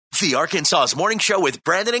The Arkansas's Morning Show with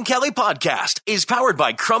Brandon and Kelly podcast is powered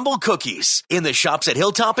by Crumble Cookies in the shops at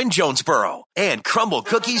Hilltop and Jonesboro and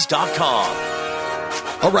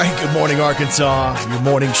crumblecookies.com. All right, good morning, Arkansas. Your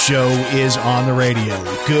morning show is on the radio.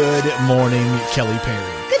 Good morning, Kelly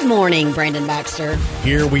Perry. Good morning, Brandon Baxter.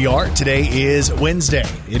 Here we are. Today is Wednesday.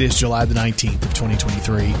 It is July the 19th of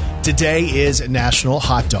 2023. Today is National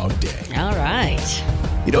Hot Dog Day. All right.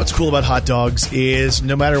 You know what's cool about hot dogs is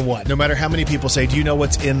no matter what, no matter how many people say, do you know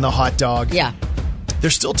what's in the hot dog? Yeah.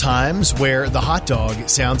 There's still times where the hot dog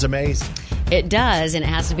sounds amazing. It does, and it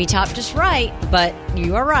has to be topped just right, but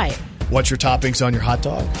you are right. What's your toppings on your hot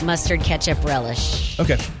dog? Mustard, ketchup, relish.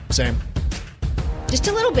 Okay, same. Just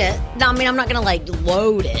a little bit. No, I mean, I'm not going to,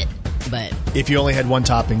 load it, but... If you only had one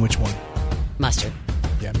topping, which one? Mustard.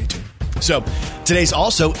 Yeah, me too. So, today's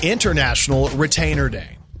also International Retainer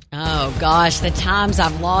Day. Oh, gosh, the times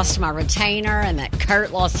I've lost my retainer and that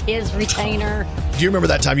Kurt lost his retainer. Do you remember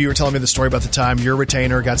that time you were telling me the story about the time your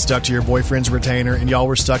retainer got stuck to your boyfriend's retainer and y'all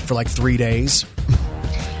were stuck for like 3 days?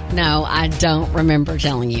 No, I don't remember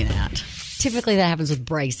telling you that. Typically, that happens with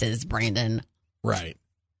braces, Brandon. Right.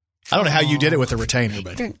 I don't know how you did it with a retainer,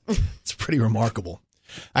 but it's pretty remarkable.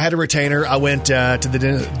 I had a retainer. I went to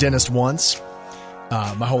the dentist once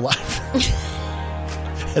my whole life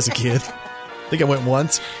as a kid. I think I went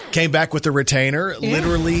once, came back with the retainer. Yeah.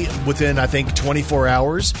 Literally within, I think, 24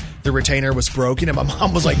 hours, the retainer was broken. And my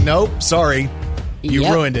mom was like, nope, sorry, you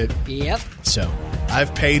ruined it. Yep. So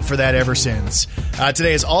I've paid for that ever since.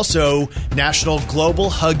 Today is also National Global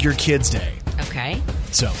Hug Your Kids Day. Okay.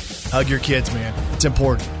 So hug your kids, man. It's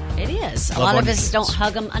important. It is. A lot of us don't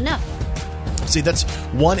hug them enough. See, that's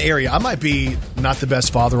one area. I might be not the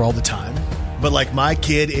best father all the time, but like my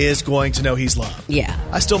kid is going to know he's loved. Yeah.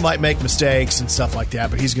 I still might make mistakes and stuff like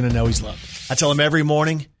that, but he's going to know he's loved. I tell him every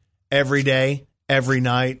morning, every day, every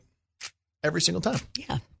night, every single time.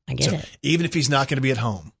 Yeah, I get it. Even if he's not going to be at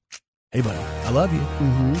home. Hey, buddy, I love you.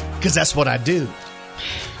 Because that's what I do.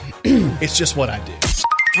 It's just what I do.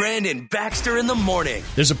 Brandon Baxter in the morning.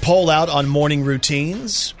 There's a poll out on morning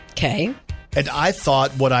routines. Okay. And I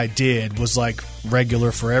thought what I did was like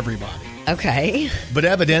regular for everybody. Okay. But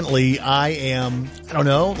evidently I am, I don't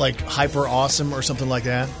know, like hyper awesome or something like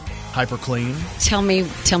that. Hyper clean. Tell me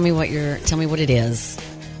what it is.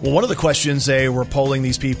 Well, one of the questions they were polling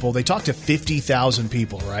these people, they talked to 50,000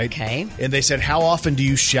 people, right? Okay. And they said, how often do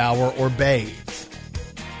you shower or bathe?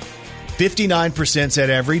 59% said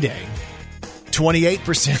every day.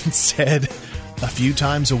 28% said a few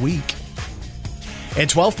times a week. And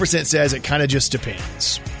 12% says it kind of just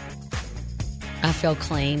depends. I feel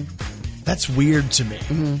clean. That's weird to me.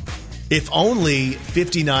 If only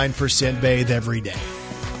 59% bathe every day,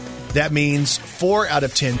 that means 4 out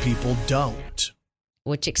of 10 people don't.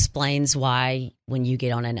 Which explains why when you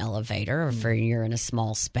get on an elevator or if you're in a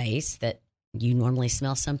small space that you normally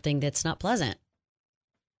smell something that's not pleasant.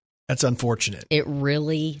 That's unfortunate. It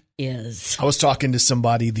really is. I was talking to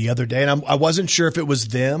somebody the other day, and I wasn't sure if it was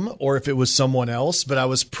them or if it was someone else, but I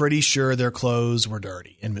was pretty sure their clothes were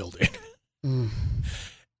dirty and mildewed.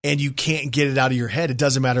 And you can't get it out of your head. It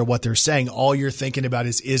doesn't matter what they're saying. All you're thinking about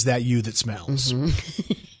is that you that smells?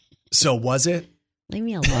 So was it? Leave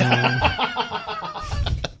me alone.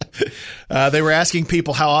 They were asking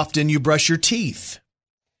people how often you brush your teeth.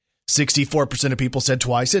 64% of people said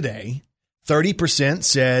twice a day. 30%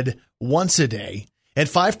 said once a day. And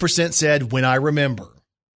 5% said when I remember.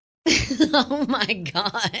 Oh, my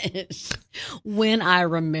gosh. When I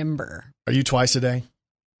remember. Are you twice a day?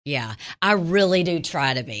 Yeah, I really do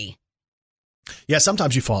try to be. Yeah,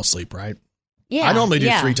 sometimes you fall asleep, right? Yeah. I normally do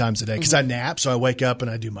 3 times a day because I nap, so I wake up and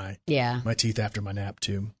I do my teeth after my nap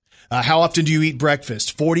too. How often do you eat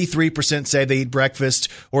breakfast? 43% say they eat breakfast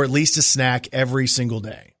or at least a snack every single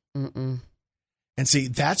day. And see,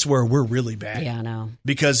 that's where we're really bad. Yeah, I know.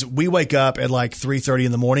 Because we wake up at like 3:30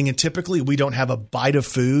 in the morning, and typically we don't have a bite of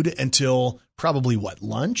food until probably,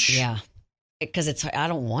 lunch? Yeah, because I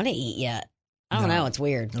don't want to eat yet. I don't know. It's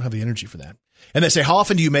weird. I don't have the energy for that. And they say, how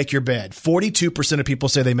often do you make your bed? 42% of people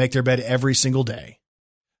say they make their bed every single day.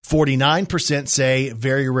 49% say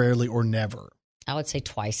very rarely or never. I would say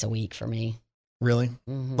twice a week for me. Really?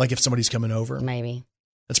 Like if somebody's coming over? Maybe.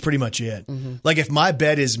 That's pretty much it. Like if my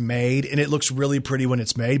bed is made, and it looks really pretty when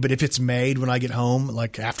it's made, but if it's made when I get home,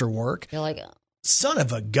 like after work, you're like, son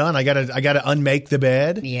of a gun, I gotta unmake the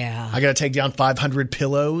bed. Yeah. I gotta take down 500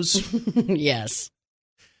 pillows. Yes.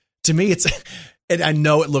 To me, and I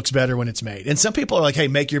know it looks better when it's made. And some people are like, hey,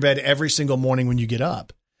 make your bed every single morning when you get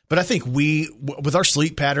up. But I think with our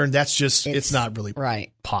sleep pattern, that's just, it's not really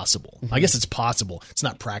possible. I guess it's possible. It's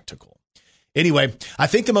not practical. Anyway, I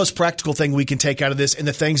think the most practical thing we can take out of this and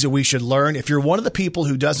the things that we should learn, if you're one of the people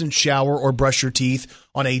who doesn't shower or brush your teeth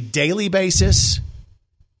on a daily basis,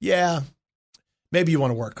 yeah, maybe you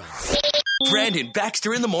want to work on it. Brandon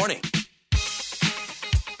Baxter in the morning.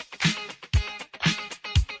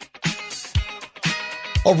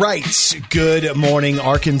 All right, good morning,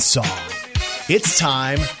 Arkansas. It's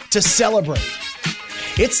time to celebrate.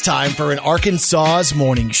 It's time for an Arkansas's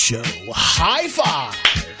morning show. High five!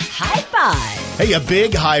 High five! Hey, a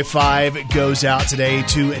big high five goes out today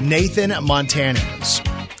to Nathan Montanez.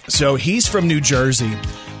 So he's from New Jersey,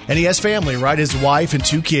 and he has family, right? His wife and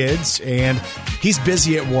 2 kids, and he's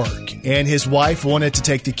busy at work. And his wife wanted to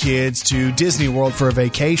take the kids to Disney World for a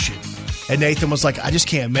vacation. And Nathan was like, I just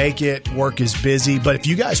can't make it. Work is busy. But if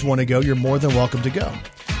you guys want to go, you're more than welcome to go.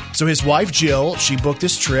 So his wife, Jill, she booked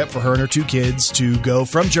this trip for her and her 2 kids to go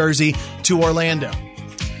from Jersey to Orlando.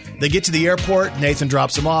 They get to the airport. Nathan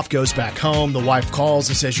drops them off, goes back home. The wife calls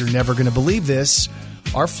and says, you're never going to believe this.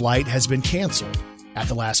 Our flight has been canceled at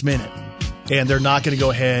the last minute. And they're not going to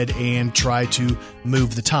go ahead and try to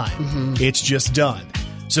move the time. Mm-hmm. It's just done.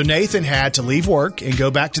 So Nathan had to leave work and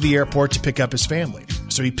go back to the airport to pick up his family.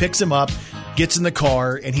 So he picks them up, gets in the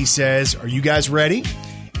car, and he says, are you guys ready?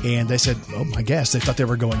 And they said, oh, I guess. They thought they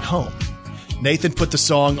were going home. Nathan put the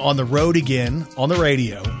song on the road again on the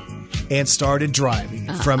radio and started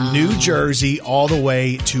driving from New Jersey all the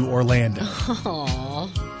way to Orlando.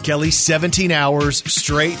 Aww. Kelly, 17 hours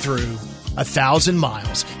straight through, 1,000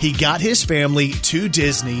 miles. He got his family to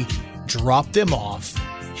Disney, dropped them off,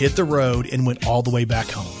 hit the road, and went all the way back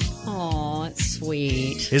home. Aw, that's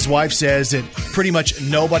sweet. His wife says that pretty much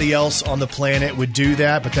nobody else on the planet would do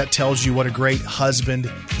that, but that tells you what a great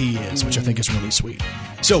husband he is, which I think is really sweet.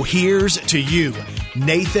 So here's to you,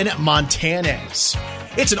 Nathan Montanez.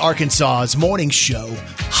 It's an Arkansas's morning show.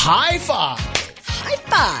 High five! High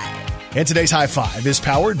five! And today's high five is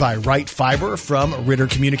powered by Right Fiber from Ritter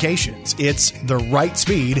Communications. It's the right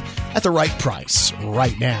speed at the right price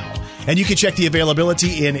right now. And you can check the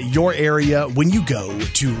availability in your area when you go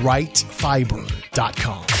to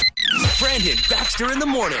rightfiber.com. Brandon Baxter in the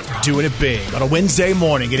morning. Doing it big on a Wednesday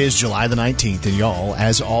morning. It is July the 19th. And y'all,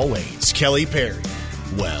 as always, Kelly Perry.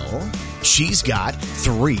 Well, she's got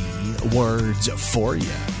 3 words for you.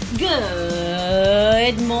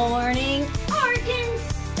 Good morning,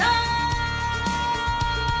 Arkansas.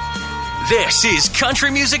 This is Country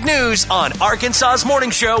Music News on Arkansas's Morning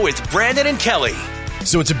Show with Brandon and Kelly.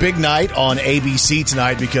 So it's a big night on ABC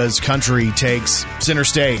tonight because country takes center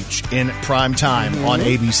stage in prime time on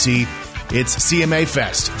ABC. It's CMA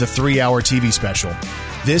Fest, the 3-hour TV special.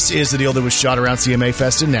 This is the deal that was shot around CMA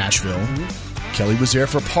Fest in Nashville. Kelly was there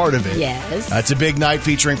for part of it. Yes. It's a big night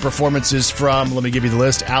featuring performances from, let me give you the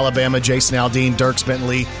list, Alabama, Jason Aldean, Dierks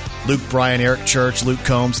Bentley, Luke Bryan, Eric Church, Luke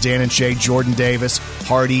Combs, Dan and Shay, Jordan Davis,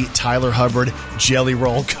 Hardy, Tyler Hubbard, Jelly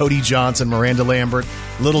Roll, Cody Johnson, Miranda Lambert,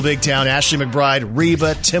 Little Big Town, Ashley McBride,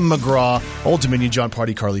 Reba, Tim McGraw, Old Dominion, John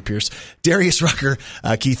Party, Carly Pierce, Darius Rucker,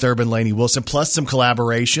 Keith Urban, Lainey Wilson, plus some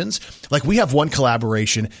collaborations. Like we have one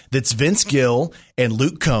collaboration that's Vince Gill and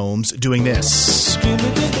Luke Combs doing this.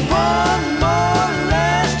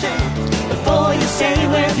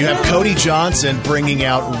 You have Cody Johnson bringing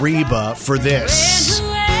out Reba for this.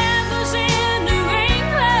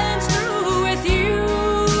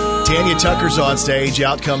 Tanya Tucker's on stage.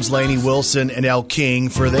 Out comes Lainey Wilson and Elle King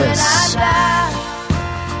for this.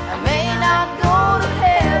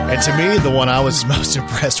 And to me, the one I was most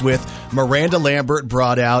impressed with, Miranda Lambert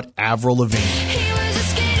brought out Avril Lavigne.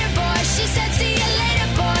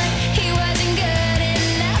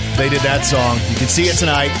 They did that song. You can see it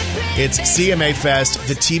tonight. It's CMA Fest,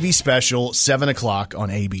 the TV special, 7 o'clock on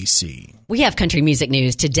ABC. We have country music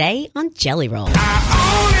news today on Jelly Roll.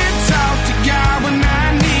 I only talk to God when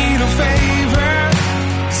I need a favor.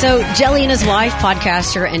 So Jelly and his wife,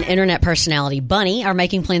 podcaster and internet personality Bunny, are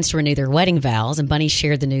making plans to renew their wedding vows. And Bunny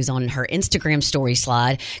shared the news on her Instagram story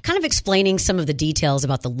slide, kind of explaining some of the details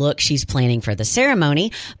about the look she's planning for the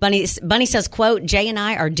ceremony. Bunny says, quote, Jay and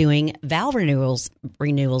I are doing vow renewals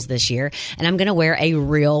this year, and I'm going to wear a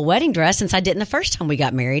real wedding dress since I didn't the first time we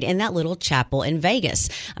got married in that little chapel in Vegas.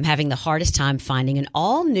 I'm having the hardest time finding an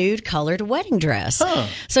all nude colored wedding dress.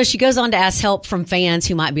 So she goes on to ask help from fans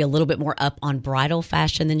who might be a little bit more up on bridal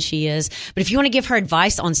fashion than she is. But if you want to give her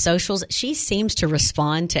advice on socials, she seems to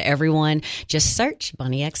respond to everyone. Just search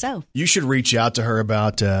Bunny XO. You should reach out to her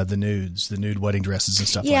about the nude wedding dresses and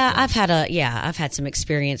stuff like that. I've had some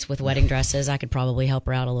experience with wedding dresses. I could probably help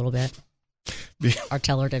her out a little bit. Or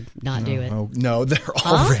tell her to not do it. No, they're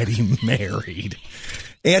already married.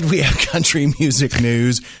 And we have country music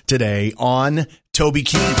news today on Toby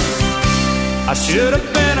Keith. I should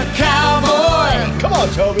have been a cowboy. Come on,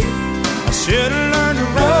 Toby. I should have learned to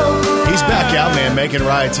roll. He's back out, man, making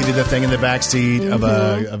rides. He did the thing in the backseat of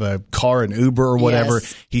a car, an Uber or whatever.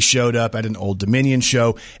 Yes. He showed up at an Old Dominion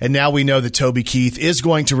show. And now we know that Toby Keith is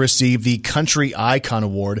going to receive the Country Icon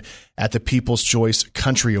Award at the People's Choice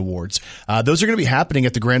Country Awards. Those are going to be happening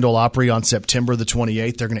at the Grand Ole Opry on September the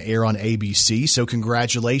 28th. They're going to air on ABC. So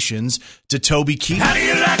congratulations to Toby Keith. How do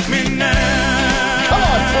you like me now? Come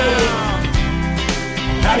on, Toby.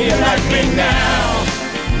 How do you like me now?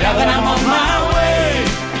 Now that I'm on my way,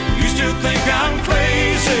 you still think I'm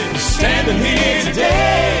crazy. Standing here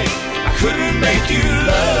today, I couldn't make you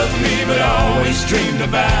love me, but I always dreamed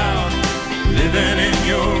about living in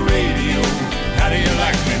your radio. How do you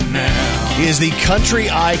like me now? He is the country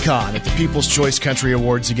icon at the People's Choice Country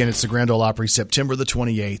Awards. Again, it's the Grand Ole Opry, September the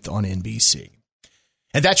 28th on NBC.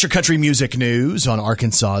 And that's your country music news on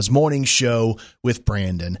Arkansas's Morning Show with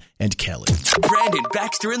Brandon and Kelly. Brandon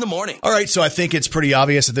Baxter in the morning. All right, so I think it's pretty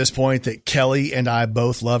obvious at this point that Kelly and I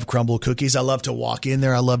both love crumble cookies. I love to walk in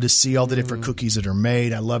there. I love to see all the different cookies that are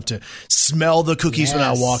made. I love to smell the cookies when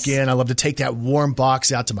I walk in. I love to take that warm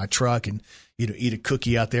box out to my truck and eat a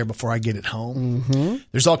cookie out there before I get it home. Mm-hmm.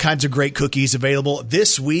 There's all kinds of great cookies available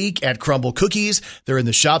this week at Crumble Cookies. They're in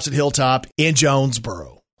the shops at Hilltop in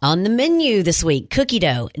Jonesboro. On the menu this week, cookie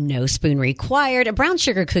dough, no spoon required, a brown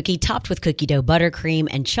sugar cookie topped with cookie dough buttercream,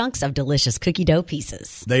 and chunks of delicious cookie dough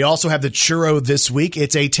pieces. They also have the churro this week.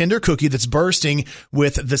 It's a tender cookie that's bursting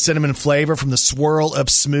with the cinnamon flavor from the swirl of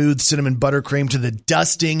smooth cinnamon buttercream to the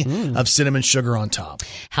dusting of cinnamon sugar on top.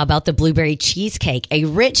 How about the blueberry cheesecake, a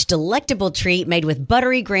rich, delectable treat made with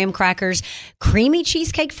buttery graham crackers, creamy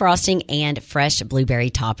cheesecake frosting, and fresh blueberry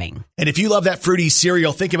topping. And if you love that fruity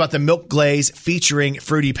cereal, think about the milk glaze featuring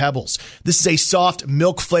Fruity Pebbles. This is a soft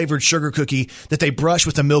milk-flavored sugar cookie that they brush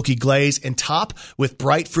with a milky glaze and top with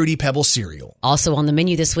bright Fruity Pebbles cereal. Also on the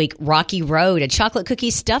menu this week, Rocky Road, a chocolate cookie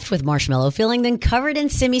stuffed with marshmallow filling, then covered in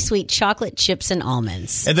semi-sweet chocolate chips and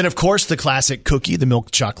almonds. And then, of course, the classic cookie, the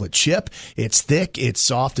milk chocolate chip. It's thick, it's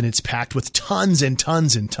soft, and it's packed with tons and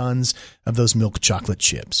tons and tons of those milk chocolate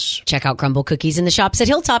chips. Check out Crumble Cookies in the shops at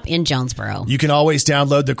Hilltop in Jonesboro. You can always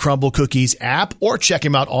download the Crumble Cookies app or check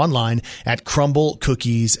them out online at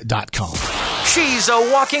crumblecookies.com. She's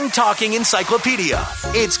a walking, talking encyclopedia.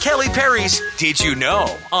 It's Kelly Perry's Did You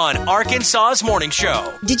Know on Arkansas's Morning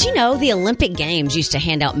Show. Did you know the Olympic Games used to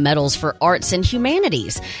hand out medals for arts and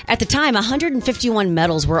humanities? At the time, 151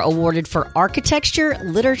 medals were awarded for architecture,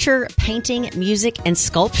 literature, painting, music, and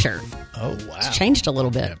sculpture. Oh, wow. It's changed a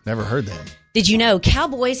little bit. Yeah, never heard that. Did you know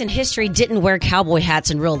cowboys in history didn't wear cowboy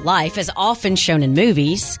hats in real life, as often shown in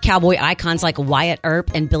movies? Cowboy icons like Wyatt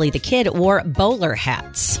Earp and Billy the Kid wore bowler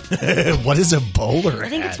hats. What is a bowler hat? I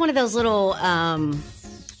think it's one of those little...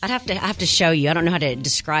 I have to show you. I don't know how to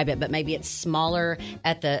describe it, but maybe it's smaller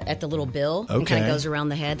at the little bill and kind of goes around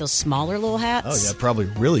the head. Those smaller little hats. Oh yeah, probably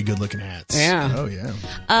really good looking hats. Yeah. Oh yeah.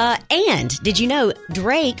 And did you know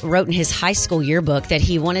Drake wrote in his high school yearbook that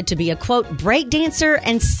he wanted to be a quote break dancer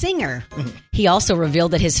and singer. He also revealed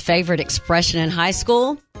that his favorite expression in high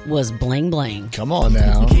school was bling bling. Come on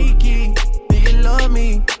now. Kiki, do you love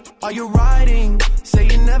me? Are you riding? Say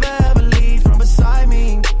you never ever leave from beside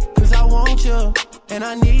me. 'Cause I want you. And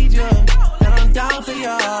I need you, and I'm down for you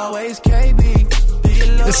always,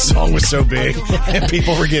 KB. This song was so big, and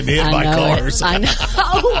people were getting hit by cars. I know.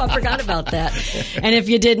 Oh, I forgot about that. And if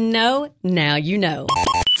you didn't know, now you know.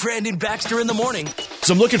 Brandon Baxter in the morning.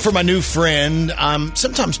 So I'm looking for my new friend.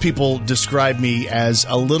 Sometimes people describe me as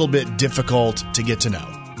a little bit difficult to get to know.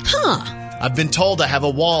 Huh. I've been told I have a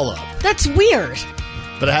wall up. That's weird.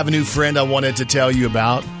 But I have a new friend I wanted to tell you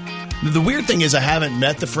about. The weird thing is I haven't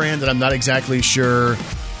met the friend, and I'm not exactly sure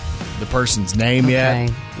the person's name yet.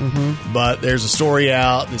 Mm-hmm. But there's a story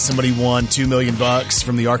out that somebody won $2 million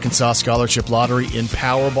from the Arkansas Scholarship Lottery in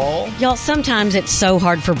Powerball. Y'all, sometimes it's so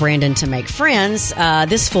hard for Brandon to make friends.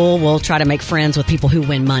 This fool will try to make friends with people who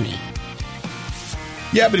win money.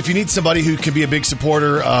 Yeah, but if you need somebody who can be a big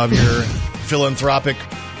supporter of your philanthropic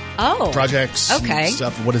projects and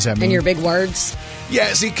stuff, what does that mean? And your big words?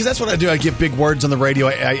 Yeah, see, because that's what I do. I give big words on the radio.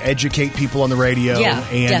 I educate people on the radio. Yeah,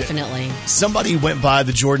 and definitely. Somebody went by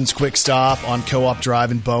the Jordan's Quick Stop on Co-op Drive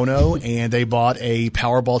in Bono, and they bought a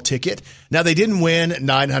Powerball ticket. Now, they didn't win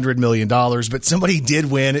 $900 million, but somebody did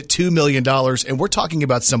win $2 million, and we're talking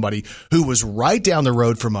about somebody who was right down the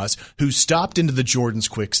road from us, who stopped into the Jordan's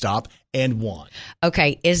Quick Stop and won.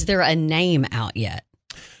 Okay, is there a name out yet?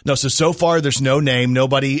 No, so far there's no name.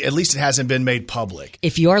 Nobody, at least it hasn't been made public.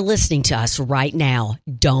 If you're listening to us right now,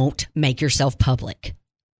 don't make yourself public.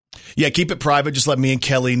 Yeah, keep it private. Just let me and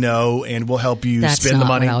Kelly know, and we'll help you spend the money. That's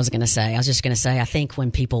not what I was going to say. I was just going to say, I think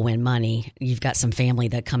when people win money, you've got some family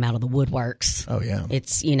that come out of the woodworks. Oh, yeah.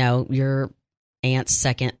 It's, your aunt's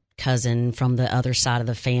second cousin from the other side of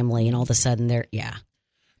the family, and all of a sudden they're,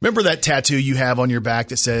 Remember that tattoo you have on your back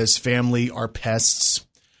that says, family are pests?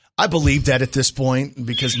 I believe that at this point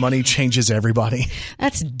because money changes everybody.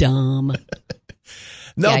 That's dumb.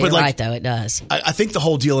 No, but you're right, though. It does. I think the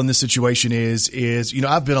whole deal in this situation is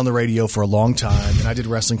I've been on the radio for a long time, and I did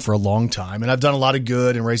wrestling for a long time, and I've done a lot of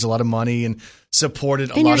good and raised a lot of money and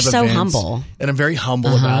supported a lot of events. And you're so humble. And I'm very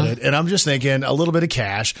humble about it. And I'm just thinking a little bit of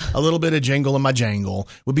cash, a little bit of jingle in my jangle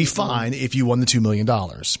would be fine if you won the $2 million.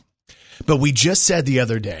 But we just said the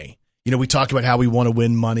other day, we talked about how we want to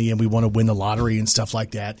win money and we want to win the lottery and stuff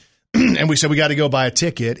like that. And we said we got to go buy a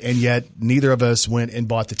ticket, and yet neither of us went and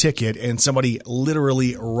bought the ticket, and somebody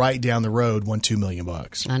literally right down the road won $2 million.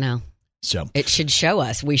 I know. So it should show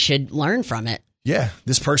us. We should learn from it. Yeah,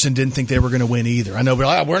 this person didn't think they were going to win either. I know,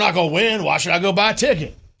 but we're not going to win. Why should I go buy a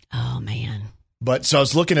ticket? Oh, man. But so I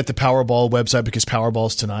was looking at the Powerball website because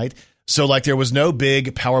Powerball's tonight. So there was no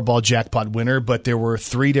big Powerball jackpot winner, but there were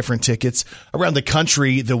 3 different tickets around the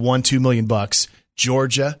country that won $2 million.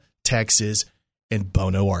 Georgia, Texas, and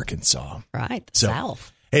Bono, Arkansas. Right, the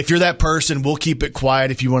South. If you're that person, we'll keep it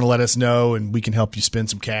quiet if you want to let us know, and we can help you spend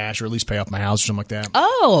some cash or at least pay off my house or something like that.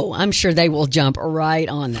 Oh, I'm sure they will jump right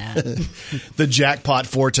on that. The jackpot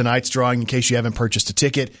for tonight's drawing, in case you haven't purchased a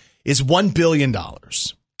ticket, is $1 billion.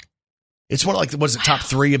 It's one of top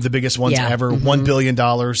 3 of the biggest ones ever. Mm-hmm. $1 billion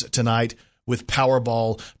tonight with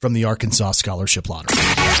Powerball from the Arkansas Scholarship Lottery.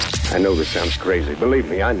 I know this sounds crazy. Believe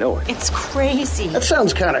me, I know it. It's crazy. That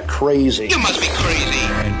sounds kind of crazy. You must be crazy.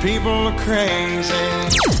 And people are crazy.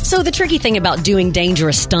 So the tricky thing about doing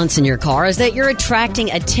dangerous stunts in your car is that you're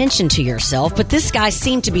attracting attention to yourself, but this guy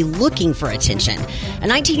seemed to be looking for attention. A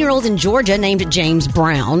 19-year-old in Georgia named James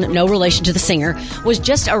Brown, no relation to the singer, was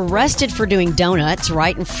just arrested for doing donuts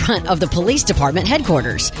right in front of the police department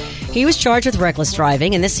headquarters. He was charged with reckless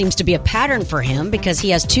driving, and this seems to be a pattern for him because he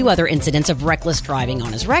has 2 other incidents of reckless driving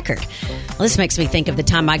on his record. Well, this makes me think of the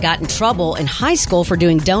time I got in trouble in high school for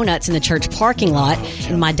doing donuts in the church parking lot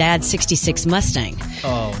in my dad's 66 Mustang.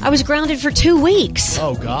 Oh. I was grounded for 2 weeks.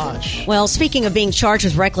 Oh, gosh. Well, speaking of being charged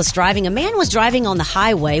with reckless driving, a man was driving on the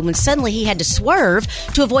highway when suddenly he had to swerve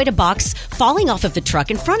to avoid a box falling off of the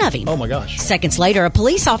truck in front of him. Oh, my gosh. Seconds later, a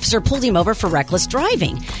police officer pulled him over for reckless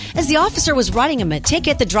driving. As the officer was writing him a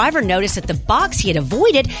ticket, the driver noticed that the box he had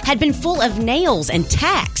avoided had been full of nails and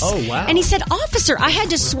tacks. Oh, wow. And he said, "Officer, I had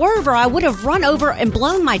to swerve or I would have run over and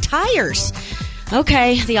blown my tires."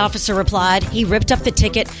 "Okay," the officer replied. He ripped up the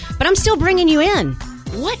ticket, "But I'm still bringing you in."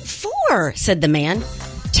 "What for?" said the man.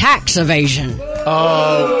 "Tax evasion."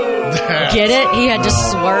 Oh. Get it? He had to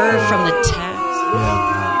swerve from the tax.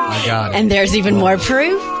 Yeah, I got it. And there's even more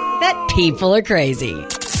proof that people are crazy.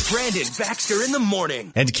 Brandon Baxter in the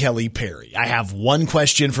morning. And Kelly Perry, I have one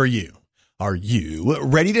question for you. Are you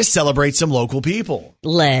ready to celebrate some local people?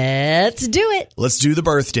 Let's do it. Let's do the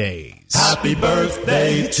birthdays. Happy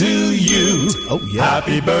birthday to you. Oh, yeah.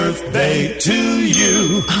 Happy birthday to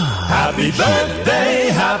you. Happy birthday,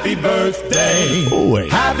 happy birthday. Oh,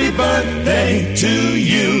 wait. Happy birthday to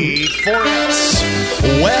you. For us.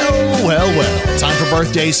 Well. Time for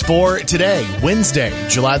birthdays for today, Wednesday,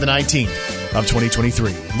 July the 19th of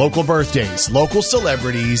 2023. Local birthdays, local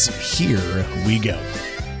celebrities. Here we go.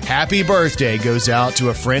 Happy birthday goes out to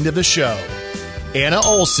a friend of the show, Anna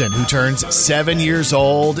Olson, who turns 7 years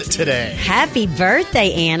old today. Happy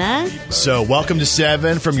birthday, Anna. So welcome to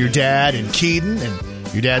 7 from your dad and Keaton. And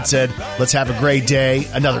your dad said, let's have a great day,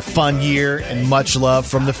 another fun year, and much love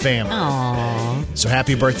from the family. Aww. So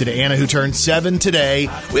happy birthday to Anna, who turned 7 today.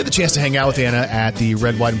 We had the chance to hang out with Anna at the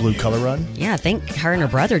Red, White, and Blue Color Run. Yeah, I think her and her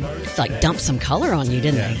brother dumped some color on you,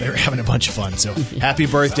 didn't they? They were having a bunch of fun. So happy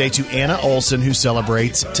birthday to Anna Olson, who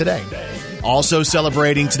celebrates today. Also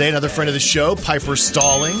celebrating today, another friend of the show, Piper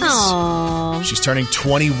Stallings. Aww. She's turning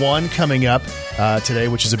 21 coming up today,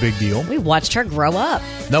 which is a big deal. We watched her grow up.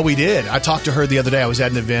 No, we did. I talked to her the other day. I was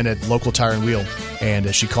at an event at Local Tire and Wheel,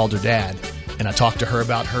 and she called her dad. And I talked to her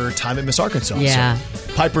about her time at Miss Arkansas. Yeah.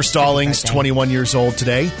 So, Piper Stallings, 21 years old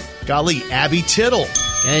today. Golly, Abby Tittle.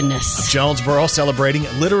 Goodness. Of Jonesboro, celebrating.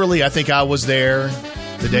 Literally, I think I was there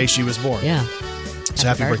the day she was born. Yeah. So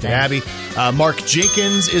happy birthday, Abby. Mark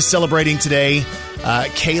Jenkins is celebrating today.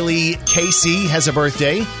 Kaylee Casey has a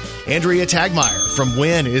birthday. Andrea Tagmeyer from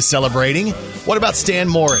Wynn is celebrating. What about Stan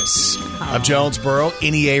Morris of Jonesboro?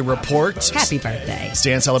 NEA Report. Happy birthday.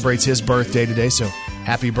 Stan celebrates his birthday today, so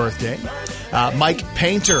happy birthday. Mike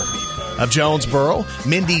Painter of Jonesboro.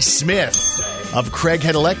 Mindy Smith of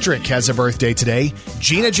Craighead Electric has a birthday today.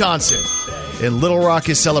 Gina Johnson in Little Rock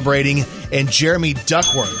is celebrating, and Jeremy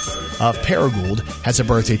Duckworth of Paragould has a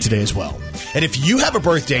birthday today as well. And if you have a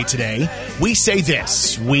birthday today, we say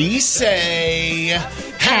this. We say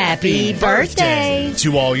Happy birthday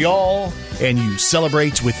to all y'all, and you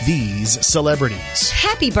celebrate with these celebrities.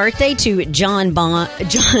 Happy birthday to John Bon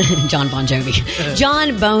Jovi.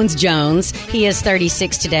 John Bones Jones. He is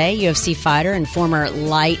 36 today, UFC fighter and former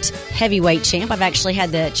light heavyweight champ. I've actually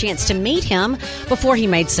had the chance to meet him before he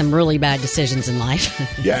made some really bad decisions in life.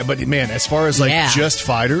 Yeah, but man, as far as just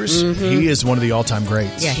fighters, he is one of the all-time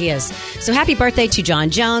greats. Yeah, he is. So happy birthday to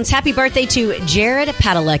John Jones. Happy birthday to Jared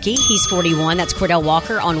Padalecki. He's 41. That's Cordell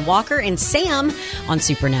Walker on Walker, and Sam on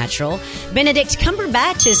Supernatural. Benedict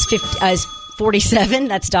Cumberbatch is 47.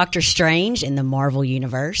 That's Doctor Strange in the Marvel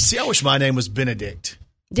Universe. See, I wish my name was Benedict.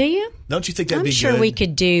 Do you? Don't you think that'd I'm be sure good? we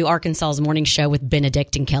could do Arkansas's morning show with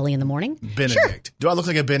Benedict and Kelly in the morning. Benedict. Sure. Do I look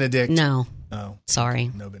like a Benedict? No. Oh.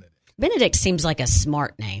 Sorry. No Benedict. Benedict seems like a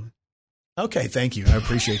smart name. Okay, thank you. I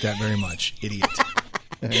appreciate that very much. Idiot.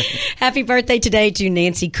 Happy birthday today to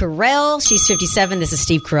Nancy Carell. She's 57. This is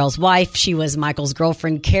Steve Carell's wife. She was Michael's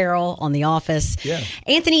girlfriend, Carol, on The Office. Yeah.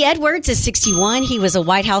 Anthony Edwards is 61. He was a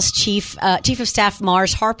White House chief of staff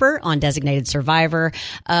Mars Harper on Designated Survivor.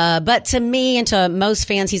 But to me and to most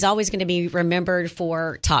fans, he's always going to be remembered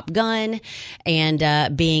for Top Gun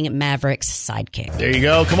and being Maverick's sidekick. There you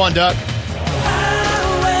go. Come on, Duck.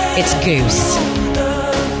 It's Goose.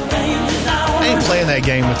 I ain't playing that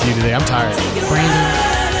game with you today. I'm tired. Brandon.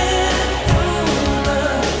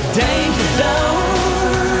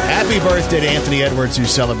 Happy birthday to Anthony Edwards, who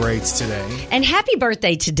celebrates today. And happy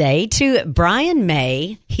birthday today to Brian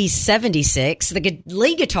May. He's 76, the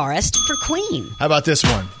lead guitarist for Queen. How about this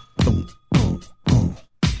one?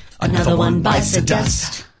 Another one bites the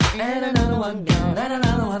dust. And another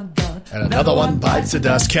one bites the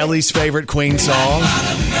dust. Kelly's favorite Queen song.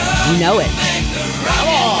 You know it. Come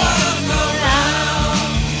on.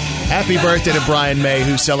 Happy birthday to Brian May,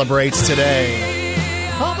 who celebrates today.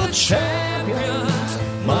 All the champions,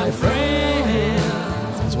 my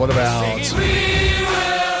friends. What about...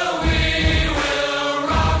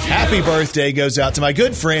 Happy birthday goes out to my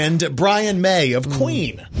good friend Brian May of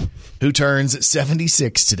Queen, who turns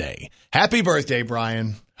 76 today. Happy birthday,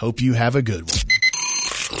 Brian. Hope you have a good one.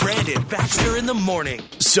 Brandon Baxter in the morning.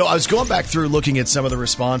 So I was going back through looking at some of the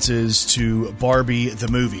responses to Barbie the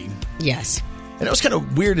movie. Yes. And I was kind of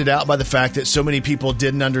weirded out by the fact that so many people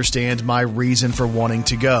didn't understand my reason for wanting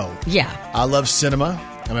to go. Yeah. I love cinema.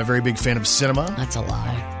 I'm a very big fan of cinema. That's a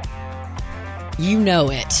lie. You know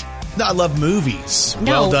it. No, I love movies.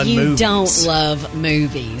 No, well-done you movies. don't love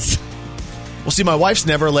movies. Well, see, my wife's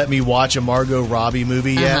never let me watch a Margot Robbie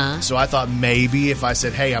movie yet. So I thought maybe if I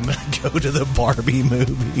said, hey, I'm going to go to the Barbie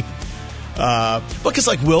movie. Because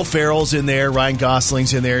like Will Ferrell's in there, Ryan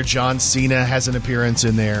Gosling's in there, John Cena has an appearance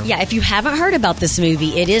in there. Yeah, if you haven't heard about this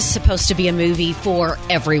movie, it is supposed to be a movie for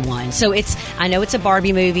everyone. So I know it's a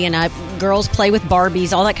Barbie movie and girls play with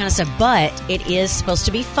Barbies, all that kind of stuff, but it is supposed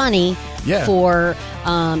to be funny for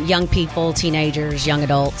young people, teenagers, young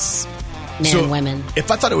adults, men and women. If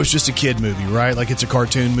I thought it was just a kid movie, right? Like it's a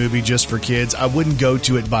cartoon movie just for kids, I wouldn't go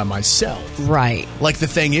to it by myself. Right. Like the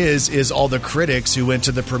thing is all the critics who went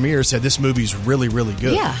to the premiere said this movie's really, really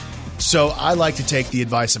good. Yeah. So I like to take the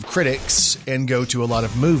advice of critics and go to a lot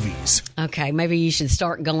of movies. Okay, maybe you should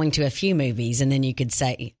start going to a few movies and then you could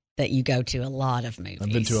say that you go to a lot of movies.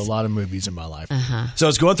 I've been to a lot of movies in my life. So I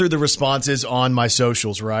was going through the responses on my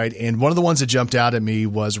socials, right? And one of the ones that jumped out at me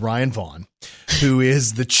was Ryan Vaughn, who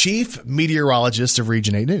is the chief meteorologist of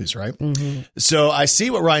Region 8 News, right? So I see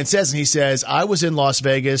what Ryan says, and he says, I was in Las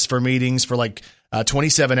Vegas for meetings for like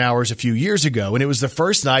 27 hours a few years ago, and it was the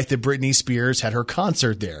first night that Britney Spears had her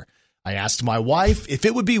concert there. I asked my wife if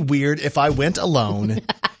it would be weird if I went alone,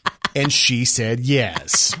 and she said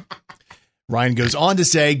yes. Ryan goes on to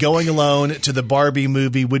say, going alone to the Barbie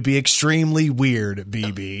movie would be extremely weird,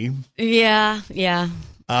 BB. Yeah.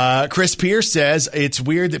 Chris Pierce says, it's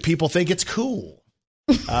weird that people think it's cool.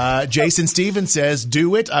 Jason Stevens says,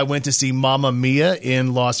 do it. I went to see Mamma Mia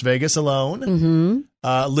in Las Vegas alone.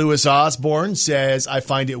 Louis Osborne says, I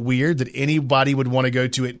find it weird that anybody would want to go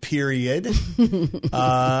to it, period.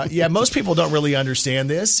 Most people don't really understand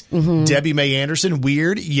this. Debbie Mae Anderson,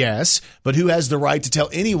 weird, yes, but who has the right to tell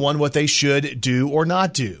anyone what they should do or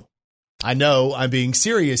not do? I know I'm being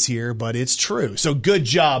serious here, but it's true. So good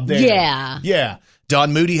job there. Yeah.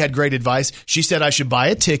 Dawn Moody had great advice. She said I should buy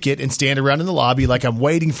a ticket and stand around in the lobby like I'm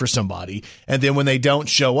waiting for somebody. And then when they don't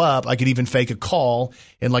show up, I could even fake a call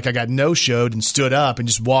and like I got no-showed and stood up and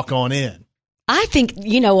just walk on in. I think,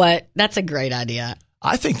 you know what? That's a great idea.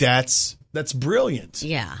 I think that's That's brilliant.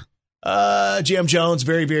 Yeah. Jam Jones,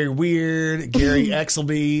 very, very weird. Gary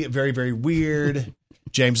Exelby, very, very weird.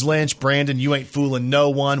 James Lynch, Brandon, you ain't fooling no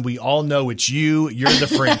one. We all know it's you. You're the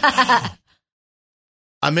friend.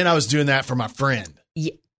 I was doing that for my friend.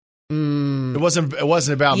 Yeah. It wasn't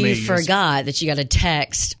about me. You forgot that you got a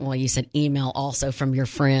text. Well, you said email also from your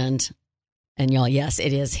friend. And y'all, yes,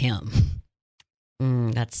 it is him.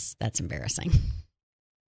 That's embarrassing.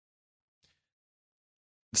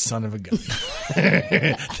 Son of a gun.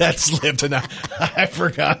 That slipped and I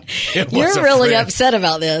forgot. You're really upset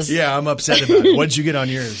about this. Yeah, I'm upset about it. What did you get on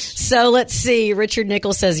yours? So let's see. Richard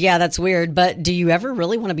Nichols says, yeah, that's weird, but do you ever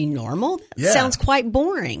really want to be normal? That sounds quite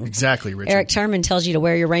boring. Exactly, Richard. Eric Turman tells you to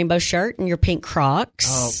wear your rainbow shirt and your pink Crocs.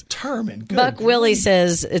 Oh, Turman. Good. Buck Willie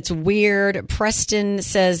says, it's weird. Preston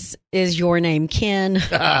says, is your name Ken?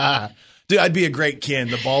 Dude, I'd be a great Ken,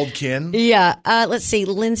 the bald Ken. Yeah. Let's see.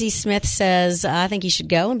 Lindsay Smith says, I think you should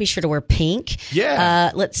go and be sure to wear pink.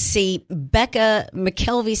 Yeah. Let's see. Becca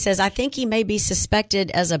McKelvey says, I think he may be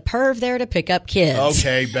suspected as a perv there to pick up kids.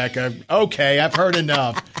 Okay, Becca. Okay, I've heard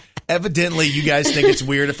enough. Evidently, you guys think it's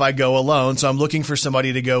weird if I go alone, so I'm looking for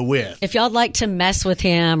somebody to go with. If y'all like to mess with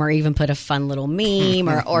him or even put a fun little meme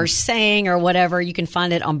or saying or whatever, you can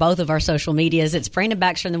find it on both of our social medias. It's Brandon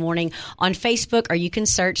Baxter in the Morning on Facebook, or you can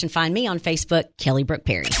search and find me on Facebook, Kelly Brooke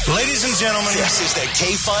Perry. Ladies and gentlemen, this is the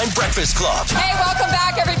KFIN Breakfast Club. Hey, welcome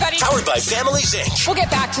back, everybody. Powered by Families Inc. We'll get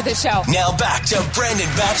back to the show. Now back to Brandon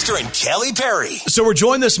Baxter and Kelly Perry. So we're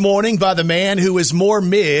joined this morning by the man who is more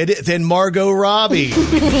mid than Margot Robbie.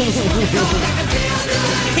 He's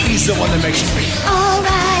the one that makes you feel all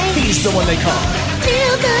right. He's the one they call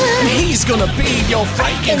feel good. He's gonna be your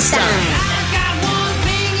Frankenstein.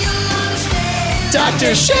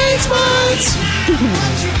 Dr. Shane Speights.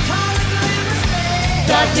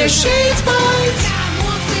 Dr. Shane Speights.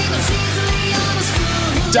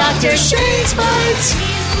 Dr. Shane Speights.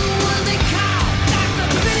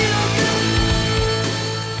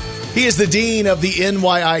 He is the dean of the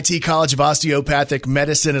NYIT College of Osteopathic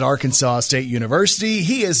Medicine at Arkansas State University.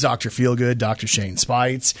 He is Dr. Feelgood, Dr. Shane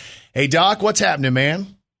Speights. Hey, Doc, what's happening,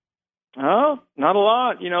 man? Oh, not a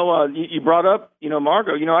lot. You brought up,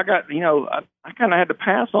 Margot. I kind of had to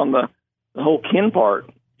pass on the whole kin part.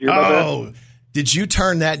 Did you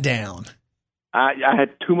turn that down? I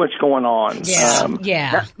had too much going on. Yeah.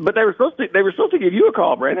 But they were supposed to give you a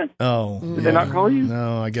call, Brandon. Oh. Did they not call you?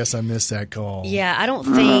 No, I guess I missed that call. Yeah, I don't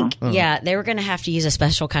think, they were going to have to use a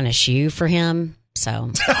special kind of shoe for him,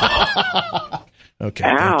 so. Okay. Ow. Thank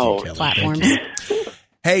you, Kelly. Platforms.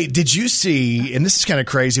 Hey, did you see, and this is kind of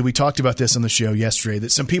crazy, we talked about this on the show yesterday,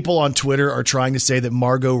 that some people on Twitter are trying to say that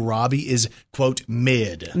Margot Robbie is, quote,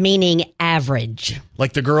 mid. Meaning average.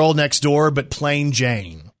 Like the girl next door, but plain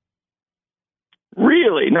Jane.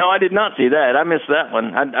 Really? No, I did not see that. I missed that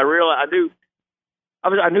one. I realized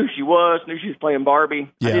I knew she was playing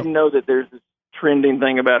Barbie. Yeah. I didn't know that there's this trending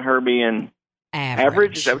thing about her being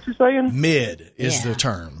average. Is that what you're saying? Mid is the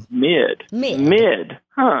term. Mid.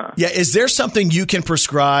 Huh. Yeah. Is there something you can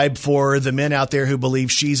prescribe for the men out there who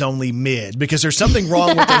believe she's only mid? Because there's something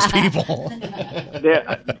wrong with those people.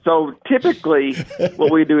 Yeah. So typically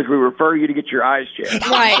what we do is we refer you to get your eyes checked.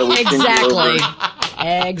 Right, So exactly.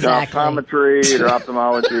 To optometry or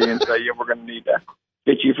ophthalmology and say, we're going to need to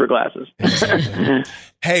get you for glasses.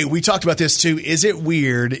 Hey, we talked about this too. Is it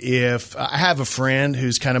weird if I have a friend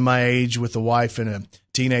who's kind of my age with a wife and a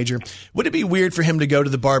teenager? Would it be weird for him to go to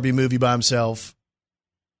the Barbie movie by himself?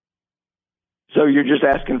 So you're just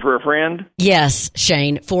asking for a friend? Yes,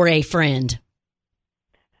 Shane, for a friend.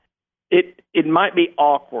 It might be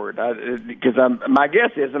awkward because my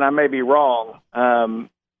guess is, and I may be wrong,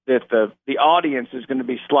 that the audience is going to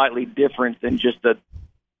be slightly different than just a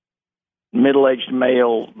middle-aged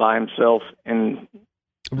male by himself in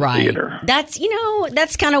theater.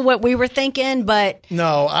 That's kind of what we were thinking, but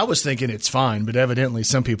No, I was thinking it's fine, but evidently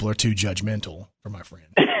some people are too judgmental for my friend.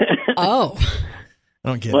 oh, I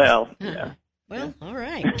don't get Well, it. yeah. well, all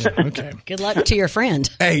right. Okay. Good luck to your friend.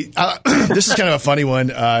 Hey, this is kind of a funny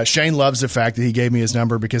one. Shane loves the fact that he gave me his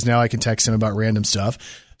number because now I can text him about random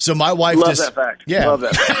stuff. So my wife Love that fact. Yeah. Love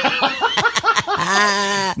that fact.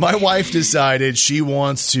 My wife decided she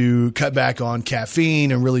wants to cut back on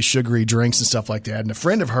caffeine and really sugary drinks and stuff like that. And a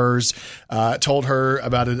friend of hers told her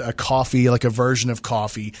about a coffee, like a version of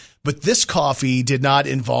coffee. But this coffee did not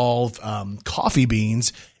involve coffee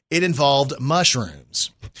beans. It involved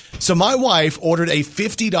mushrooms. So my wife ordered a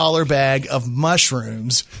 $50 bag of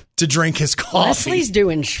mushrooms to drink his coffee. Leslie's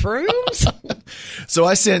doing shrooms? So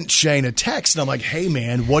I sent Shane a text and I'm like, hey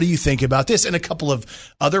man, what do you think about this? And a couple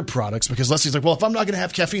of other products, because Leslie's like, well, if I'm not going to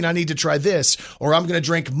have caffeine, I need to try this, or I'm going to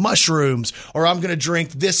drink mushrooms, or I'm going to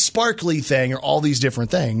drink this sparkly thing, or all these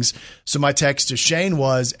different things. So my text to Shane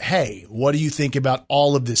was, hey, what do you think about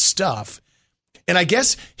all of this stuff? And I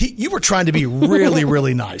guess you were trying to be really,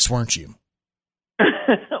 really nice, weren't you?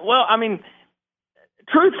 Well, I mean,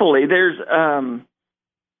 truthfully, there's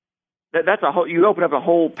that's a whole. You open up a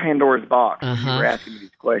whole Pandora's box. If you were asking me these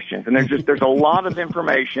questions, and there's a lot of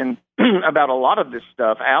information about a lot of this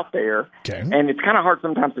stuff out there, and it's kind of hard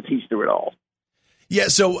sometimes to teach through it all. Yeah,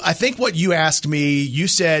 so I think what you asked me, you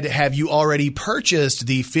said, have you already purchased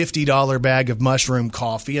the $50 bag of mushroom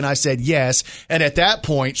coffee? And I said yes. And at that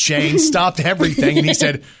point, Shane stopped everything and he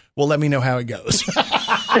said, well, let me know how it goes.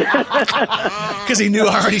 Because he knew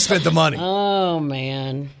I already spent the money. Oh,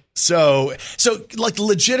 man. So like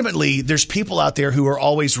legitimately, there's people out there who are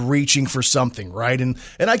always reaching for something, right? And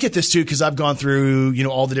I get this too, because I've gone through,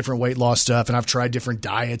 all the different weight loss stuff, and I've tried different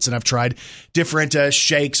diets, and I've tried different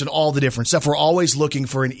shakes and all the different stuff. We're always looking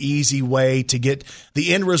for an easy way to get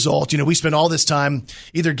the end result. We spend all this time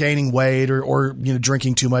either gaining weight or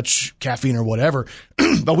drinking too much caffeine or whatever,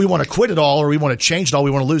 but we want to quit it all, or we want to change it all.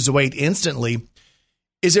 We want to lose the weight instantly.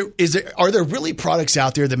 Are there really products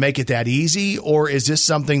out there that make it that easy, or is this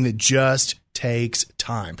something that just takes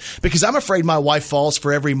time? Because I'm afraid my wife falls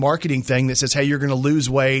for every marketing thing that says, hey, you're going to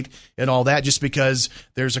lose weight and all that, just because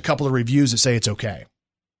there's a couple of reviews that say it's okay.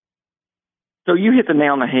 So you hit the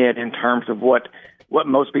nail on the head in terms of what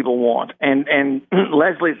most people want. And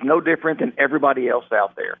Leslie, it's no different than everybody else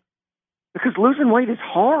out there. Because losing weight is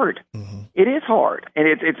hard. Mm-hmm. It is hard. And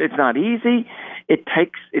it's not easy.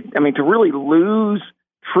 To really lose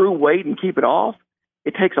true weight and keep it off,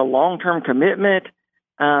 it takes a long-term commitment.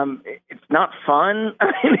 It's not fun.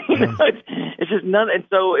 It's just none. And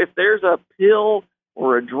so if there's a pill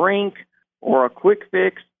or a drink or a quick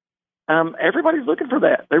fix, everybody's looking for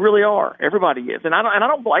that. They really are. Everybody is. And I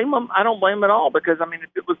don't blame them. I don't blame them at all, because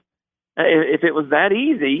if it was that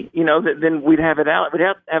easy, then we'd have it out. We'd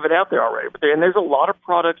have it out there already. And there's a lot of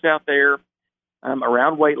products out there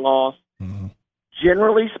around weight loss. Mm-hmm.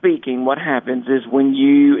 Generally speaking, what happens is when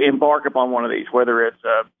you embark upon one of these, whether it's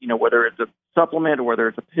a supplement or whether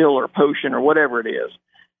it's a pill or a potion or whatever it is,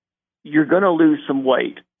 you're going to lose some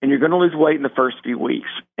weight, and you're going to lose weight in the first few weeks.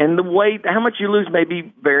 And the weight, how much you lose may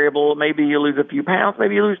be variable. Maybe you lose a few pounds.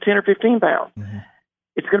 Maybe you lose 10 or 15 pounds. Mm-hmm.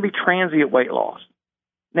 It's going to be transient weight loss.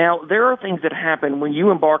 Now, there are things that happen when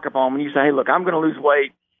you embark upon, when you say, hey, look, I'm going to lose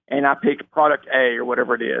weight, and I picked product A or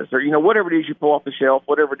whatever it is, or, whatever it is you pull off the shelf,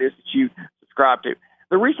 whatever it is that you subscribe to.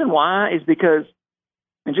 The reason why is because,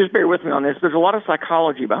 and just bear with me on this, there's a lot of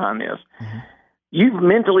psychology behind this. Mm-hmm. You've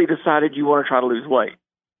mentally decided you want to try to lose weight.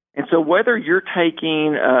 And so whether you're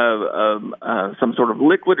taking some sort of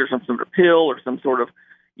liquid or some sort of pill or some sort of,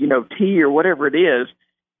 tea or whatever it is,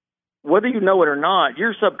 whether you know it or not,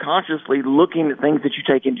 you're subconsciously looking at things that you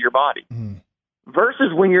take into your body. Mm-hmm.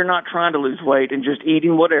 Versus when you're not trying to lose weight and just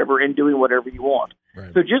eating whatever and doing whatever you want.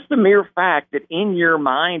 Right. So just the mere fact that in your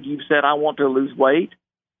mind you've said, I want to lose weight,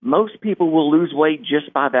 most people will lose weight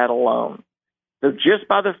just by that alone. So just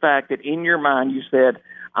by the fact that in your mind you said,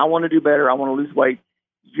 I want to do better, I want to lose weight,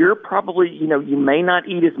 you're probably, you may not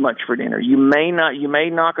eat as much for dinner. You may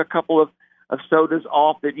knock a couple of sodas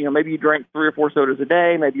off that, maybe you drink 3 or 4 sodas a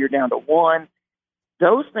day, maybe you're down to 1.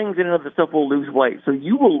 Those things in and of themselves will lose weight. So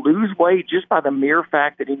you will lose weight just by the mere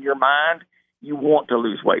fact that in your mind you want to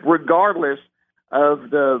lose weight, regardless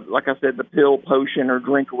of like I said, the pill, potion, or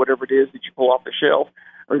drink or whatever it is that you pull off the shelf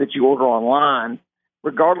or that you order online.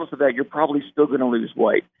 Regardless of that, you're probably still going to lose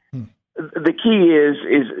weight. The key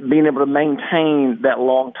is being able to maintain that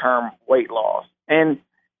long-term weight loss. And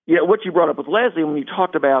what you brought up with Leslie when you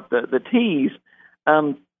talked about the teas,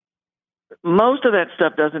 most of that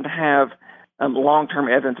stuff doesn't have long-term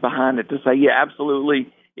evidence behind it to say, yeah,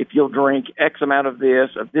 absolutely, if you'll drink X amount of this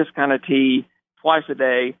kind of tea twice a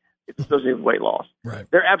day, it's associated with weight loss. Right.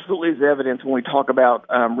 There absolutely is evidence when we talk about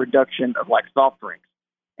reduction of like soft drinks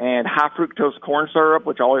and high fructose corn syrup,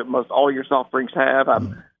 which most all your soft drinks have. I'm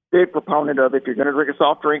a big proponent of. If you're going to drink a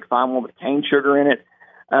soft drink, find one with cane sugar in it.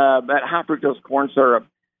 That high fructose corn syrup,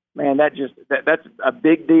 man, that's a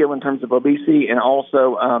big deal in terms of obesity and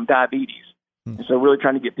also diabetes. And so really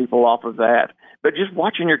trying to get people off of that. But just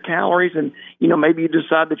watching your calories and, maybe you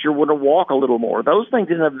decide that you're going to walk a little more. Those things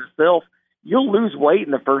in and of themselves, you'll lose weight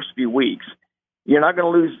in the first few weeks. You're not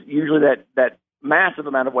going to lose usually that massive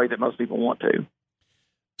amount of weight that most people want to.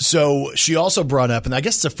 So she also brought up, and I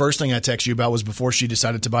guess the first thing I texted you about was before she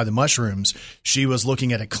decided to buy the mushrooms, she was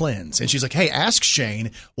looking at a cleanse. And she's like, hey, ask Shane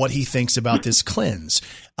what he thinks about this cleanse.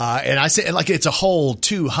 And I said, like, it's a whole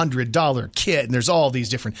 $200 kit, and there's all these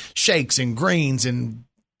different shakes and greens and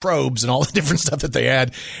probes and all the different stuff that they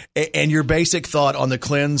had. And your basic thought on the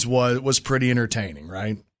cleanse was pretty entertaining,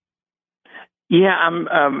 right? Yeah,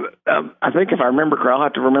 I think if I remember correctly, I'll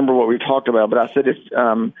have to remember what we talked about. But I said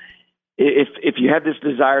if you have this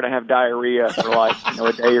desire to have diarrhea for like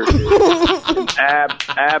a day or two,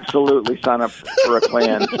 absolutely sign up for a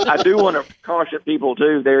cleanse. I do want to caution people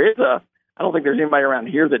too. I don't think there's anybody around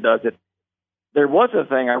here that does it. There was a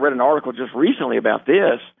thing. I read an article just recently about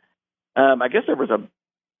this. I guess there was a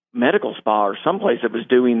medical spa or someplace that was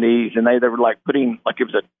doing these, and they were like putting like it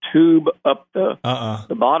was a tube up the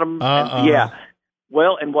bottom. And, yeah.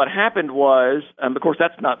 Well, and what happened was, of course,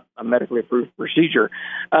 that's not a medically approved procedure.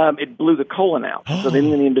 It blew the colon out. So then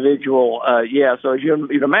the individual, So as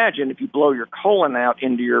you'd imagine, if you blow your colon out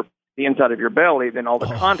into the inside of your belly, then all the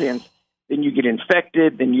contents, then you get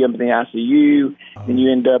infected, then you end up in the ICU, then you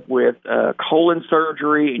end up with colon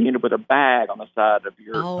surgery, and you end up with a bag on the side of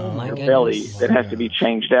your belly that has to be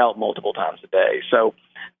changed out multiple times a day. So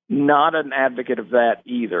not an advocate of that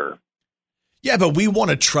either. Yeah, but we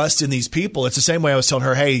want to trust in these people. It's the same way I was telling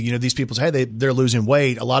her, hey, these people, they're losing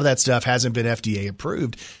weight. A lot of that stuff hasn't been FDA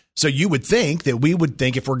approved. So you would think that we would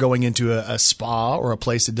think if we're going into a spa or a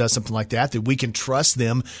place that does something like that we can trust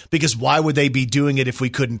them, because why would they be doing it if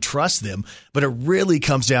we couldn't trust them? But it really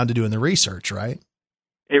comes down to doing the research, right?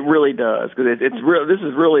 It really does, because it's real. This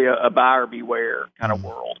is really a buyer beware kind of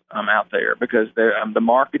world out there, because the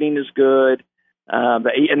marketing is good.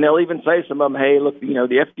 And they'll even say, some of them, hey, look, the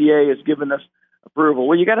FDA has given us approval.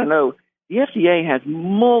 Well, you got to know the FDA has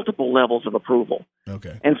multiple levels of approval.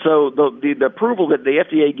 Okay. And so the approval that the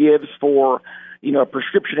FDA gives for, a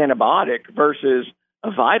prescription antibiotic versus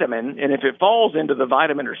a vitamin, and if it falls into the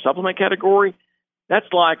vitamin or supplement category, that's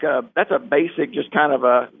a basic, just kind of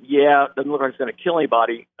doesn't look like it's going to kill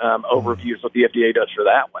anybody overview. So the FDA does for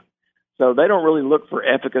that one. So they don't really look for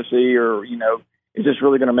efficacy or, is this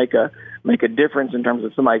really going to make a difference in terms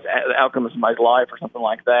of somebody's outcome of somebody's life or something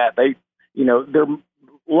like that? There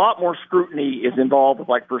a lot more scrutiny is involved with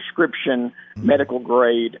like prescription, medical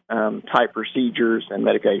grade type procedures and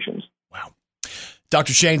medications. Wow.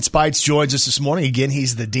 Dr. Shane Speights joins us this morning. Again,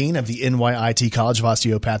 he's the dean of the NYIT College of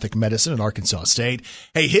Osteopathic Medicine at Arkansan State.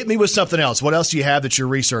 Hey, hit me with something else. What else do you have that you're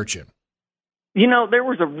researching? There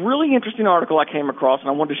was a really interesting article I came across, and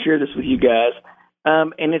I wanted to share this with you guys.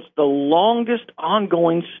 And it's the longest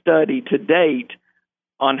ongoing study to date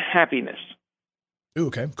on happiness. Ooh,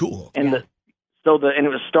 okay, cool. And it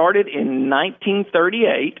was started in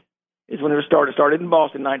 1938. Is when it was started. Started in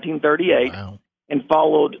Boston, 1938, and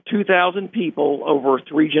followed 2,000 people over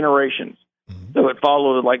 3 generations. Mm-hmm. So it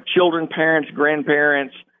followed like children, parents,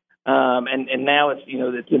 grandparents, and now it's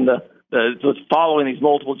it's in so it's following these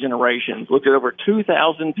multiple generations. Looked at over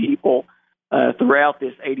 2,000 people throughout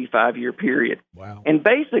this 85-year period. Wow. And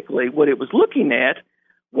basically what it was looking at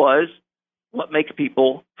was what makes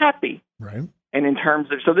people happy. Right. And in terms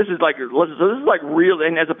of, this is like real,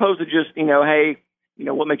 and as opposed to just, hey,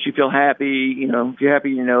 what makes you feel happy? If you're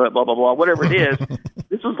happy, it, blah, blah, blah, whatever it is.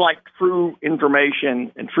 This was like true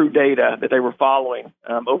information and true data that they were following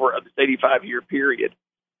over this 85-year period.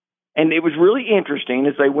 And it was really interesting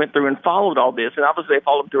as they went through and followed all this. And obviously they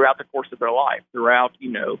followed throughout the course of their life, throughout,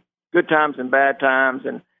 good times and bad times,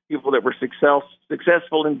 and people that were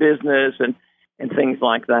successful in business and things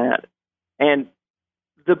like that. And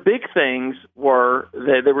the big things were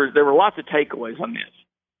that there were lots of takeaways on this.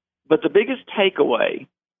 But the biggest takeaway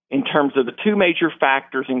in terms of the 2 major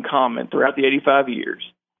factors in common throughout the 85 years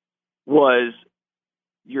was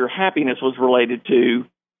your happiness was related to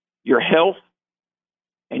your health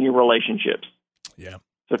and your relationships. Yeah.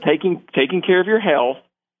 So taking care of your health,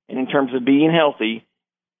 and in terms of being healthy,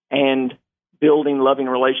 and building loving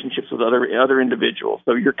relationships with other individuals,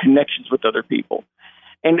 so your connections with other people.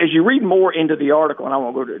 And as you read more into the article, and I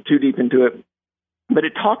won't go too deep into it, but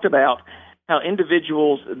it talked about how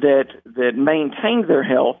individuals that maintained their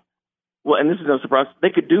health, well, and this is no surprise, they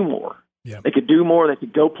could do more. Yeah. They could do more. They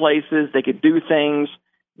could go places. They could do things.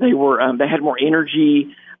 They had more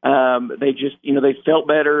energy. They just, they felt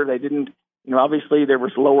better. They didn't, obviously there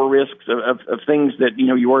was lower risks of things that,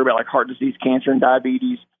 you worry about, like heart disease, cancer, and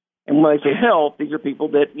diabetes. And when I say health, these are people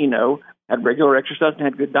that, had regular exercise and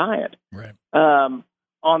had good diet. Right.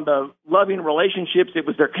 On the loving relationships, it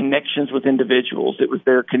was their connections with individuals. It was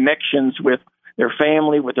their connections with their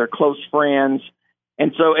family, with their close friends.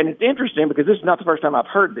 And it's interesting because this is not the first time I've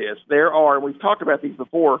heard this. We've talked about these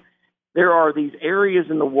before, there are these areas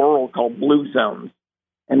in the world called blue zones.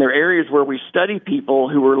 And they're areas where we study people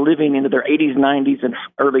who are living into their 80s, 90s, and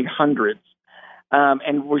early hundreds.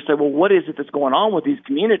 And we say, well, what is it that's going on with these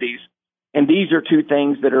communities? And these are two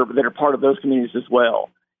things that are part of those communities as well.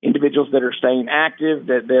 Individuals that are staying active,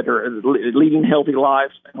 that are leading healthy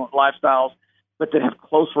lifestyles, but that have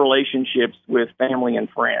close relationships with family and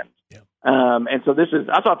friends. Yeah. And so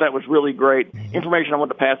I thought that was really great information I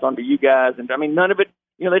want to pass on to you guys. And I mean, none of it,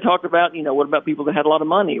 they talked about, what about people that had a lot of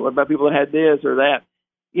money? What about people that had this or that?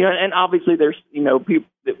 And obviously there's, people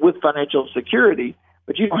with financial security,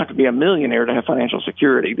 but you don't have to be a millionaire to have financial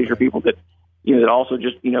security. These are people that, that also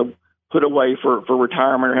just, put away for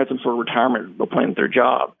retirement or had some sort of retirement plan with their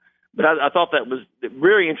job. But I thought that was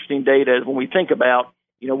very interesting data when we think about,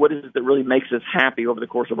 what is it that really makes us happy over the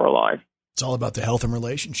course of our life. It's all about the health and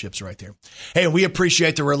relationships right there. Hey, we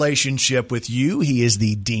appreciate the relationship with you. He is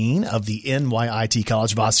the Dean of the NYIT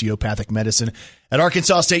College of Osteopathic Medicine at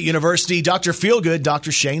Arkansas State University. Dr. Feelgood,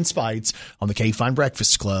 Dr. Shane Speights on the KFIN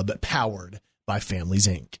Breakfast Club, powered by Families,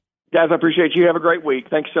 Inc. Guys, I appreciate you. Have a great week.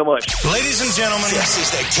 Thanks so much. Ladies and gentlemen, this is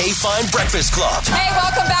the KFIN Breakfast Club. Hey,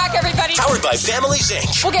 welcome back, everybody. Powered by Families,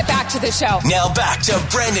 Inc. We'll get back to the show. Now back to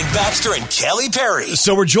Brandon Baxter and Kelly Perry.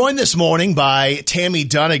 So we're joined this morning by Tammy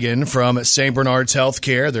Dunigan from St. Bernard's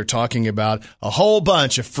Healthcare. They're talking about a whole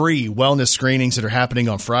bunch of free wellness screenings that are happening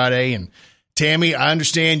on Friday. And Tammy, I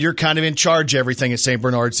understand you're kind of in charge of everything at St.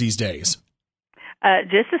 Bernard's these days.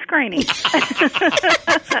 Just a screening.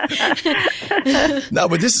 No,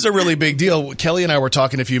 but this is a really big deal. Kelly and I were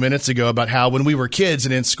talking a few minutes ago about how when we were kids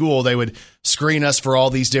and in school, they would screen us for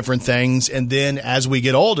all these different things. And then as we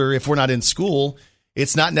get older, if we're not in school,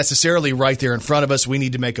 it's not necessarily right there in front of us. We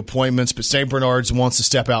need to make appointments. But St. Bernard's wants to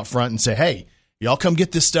step out front and say, hey, y'all come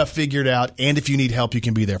get this stuff figured out. And if you need help, you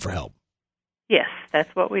can be there for help. Yes,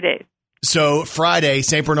 that's what we do. So Friday,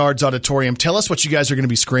 St. Bernard's Auditorium, tell us what you guys are going to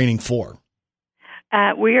be screening for.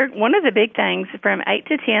 We're one of the big things from 8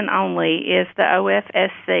 to 10 only is the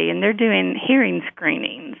OFSC, and they're doing hearing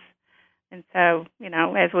screenings. And so,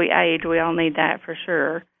 as we age, we all need that for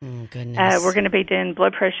sure. Oh, goodness. We're going to be doing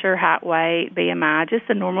blood pressure, height, weight, BMI, just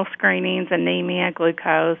the normal screenings, anemia,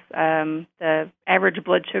 glucose, the average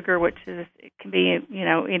blood sugar, which can be,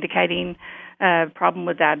 indicating a problem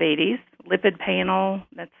with diabetes, lipid panel,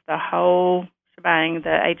 that's the whole shebang,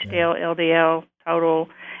 the HDL, LDL, total,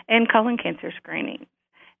 and colon cancer screening.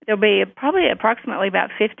 There'll be probably approximately about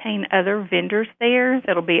 15 other vendors there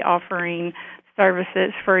that'll be offering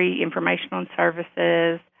services, free information on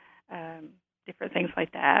services, different things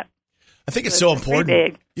like that. I think it's so important.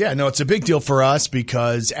 Big. Yeah, no, it's a big deal for us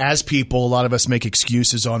because as people, a lot of us make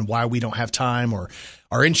excuses on why we don't have time or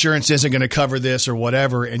our insurance isn't going to cover this or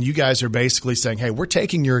whatever. And you guys are basically saying, hey, we're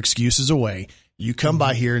taking your excuses away. You come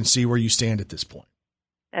by here and see where you stand at this point.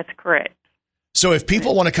 That's correct. So if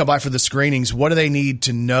people want to come by for the screenings, what do they need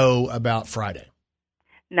to know about Friday?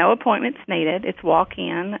 No appointments needed. It's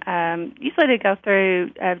walk-in. Usually they go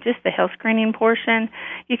through just the health screening portion.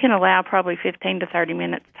 You can allow probably 15 to 30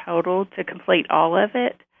 minutes total to complete all of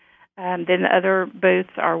it. Then the other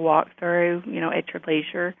booths are walk-through, at your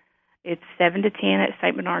leisure. It's 7 to 10 at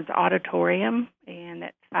St. Bernard's Auditorium, and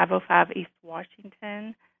that's 505 East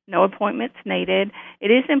Washington. No appointments needed. It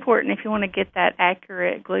is important if you want to get that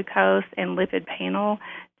accurate glucose and lipid panel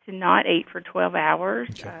to not eat for 12 hours.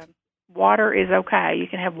 Okay. Water is okay. You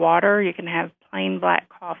can have water. You can have plain black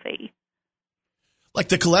coffee. Like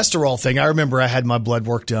the cholesterol thing, I remember I had my blood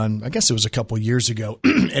work done, I guess it was a couple years ago,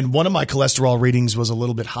 and one of my cholesterol readings was a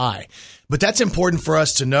little bit high. But that's important for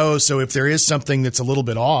us to know, so if there is something that's a little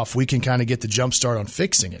bit off, we can kind of get the jump start on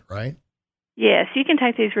fixing it, right? Yes, you can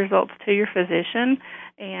take these results to your physician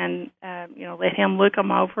and, let him look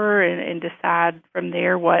them over and decide from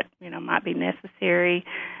there what, might be necessary.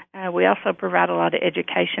 We also provide a lot of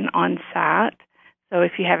education on site. So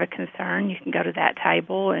if you have a concern, you can go to that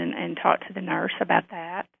table and talk to the nurse about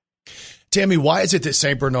that. Tammy, why is it that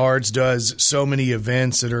St. Bernard's does so many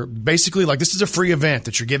events that are basically like this is a free event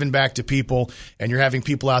that you're giving back to people and you're having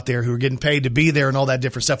people out there who are getting paid to be there and all that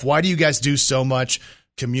different stuff? Why do you guys do so much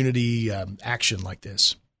community action like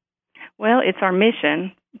this? Well, it's our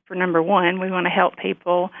mission. For number one, we want to help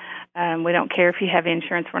people. We don't care if you have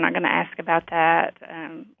insurance. We're not going to ask about that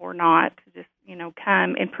or not. Just,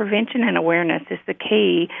 come. And prevention and awareness is the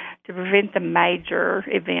key to prevent the major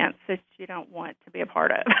events that you don't want to be a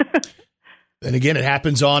part of. And again, it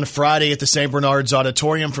happens on Friday at the St. Bernard's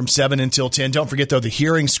Auditorium from 7 until 10. Don't forget, though, the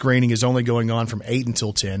hearing screening is only going on from 8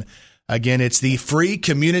 until 10. Again, it's the free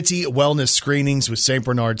community wellness screenings with St.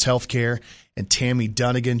 Bernard's Healthcare. And Tammy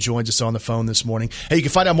Dunigan joins us on the phone this morning. Hey, you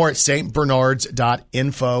can find out more at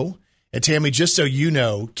stbernards.info. And Tammy, just so you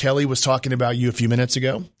know, Kelly was talking about you a few minutes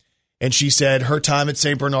ago, and she said her time at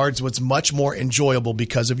St. Bernard's was much more enjoyable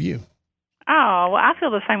because of you. Oh, well, I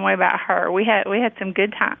feel the same way about her. We had some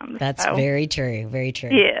good times. That's very true. Very true.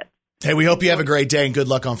 Yeah. Hey, we hope you have a great day and good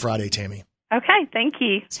luck on Friday, Tammy. Okay, thank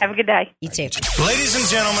you. Have a good day. You too. Ladies and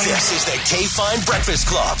gentlemen, this is the KFIN Breakfast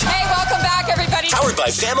Club. Hey, welcome back, everybody. Powered by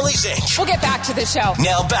Families Inc. We'll get back to the show.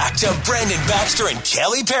 Now back to Brandon Baxter and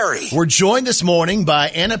Kelly Perry. We're joined this morning by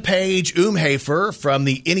Paige Umhoefer from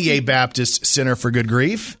the NEA Baptist Center for Good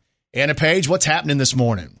Grief. Paige, what's happening this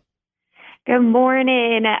morning? Good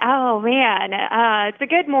morning. Oh, man. It's a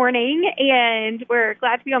good morning, and we're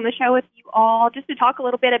glad to be on the show with you all just to talk a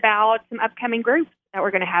little bit about some upcoming groups that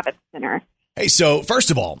we're going to have at the center. Hey, so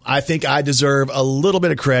first of all, I think I deserve a little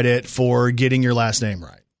bit of credit for getting your last name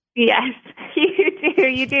right. Yes, you do.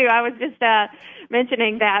 You do. I was just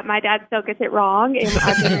mentioning that my dad still gets it wrong, and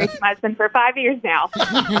I've been married to my husband for 5 years now.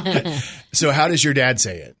 So how does your dad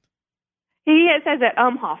say it? He says it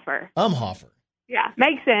Umhoefer. Umhoefer. Yeah,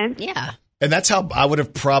 makes sense. Yeah. And that's how I would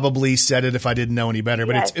have probably said it if I didn't know any better,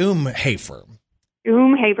 but Yes. it's Umhoefer.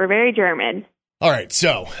 Umhoefer, very German. All right,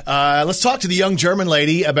 so let's talk to the young German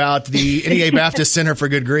lady about the NEA Baptist Center for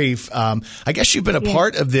Good Grief. I guess you've been a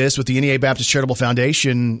part of this with the NEA Baptist Charitable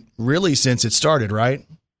Foundation really since it started, right?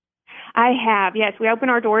 I have, yes. We opened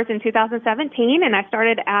our doors in 2017, and I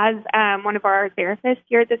started as one of our therapists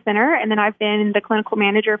here at the center, and then I've been the clinical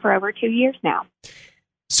manager for over 2 years now.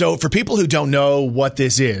 So for people who don't know what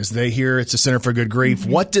this is, they hear it's a Center for Good Grief.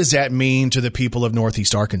 What does that mean to the people of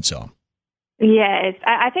Northeast Arkansas? Yes,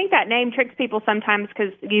 I think that name tricks people sometimes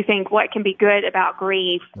because you think, what can be good about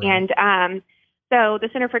grief? Right. And so the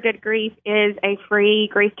Center for Good Grief is a free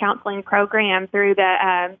grief counseling program through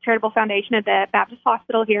the Charitable Foundation of the Baptist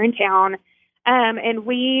Hospital here in town. And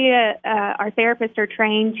we, our therapists, are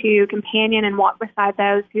trained to companion and walk beside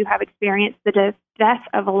those who have experienced the death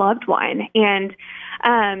of a loved one. And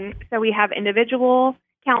so we have individual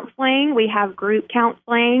counseling, we have group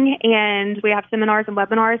counseling, and we have seminars and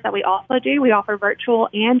webinars that we also do. We offer virtual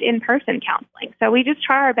and in-person counseling. So we just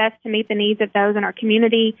try our best to meet the needs of those in our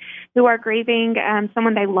community who are grieving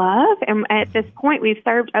someone they love. And at this point, we've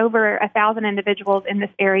served over 1,000 individuals in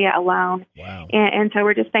this area alone. Wow. And so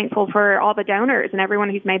we're just thankful for all the donors and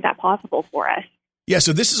everyone who's made that possible for us. Yeah,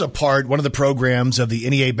 so this is one of the programs of the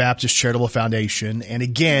NEA Baptist Charitable Foundation. And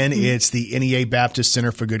again, it's the NEA Baptist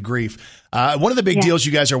Center for Good Grief. One of the big deals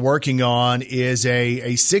you guys are working on is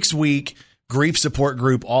a 6-week grief support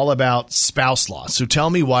group all about spouse loss. So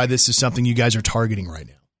tell me why this is something you guys are targeting right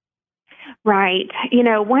now. Right. You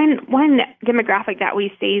know, one demographic that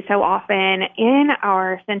we see so often in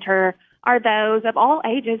our center are those of all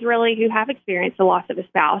ages, really, who have experienced the loss of a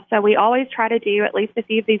spouse. So we always try to do at least a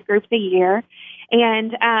few of these groups a year.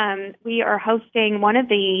 And we are hosting one of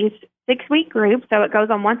these 6-week groups. So it goes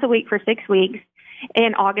on once a week for 6 weeks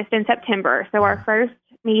in August and September. So our first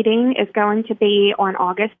meeting is going to be on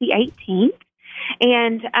August the 18th.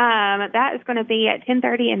 And that is going to be at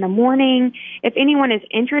 10:30 in the morning. If anyone is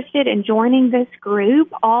interested in joining this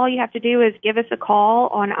group, all you have to do is give us a call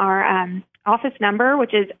on our office number,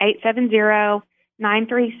 which is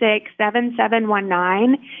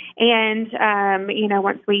 870-936-7719. And,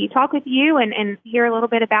 once we talk with you and hear a little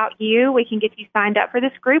bit about you, we can get you signed up for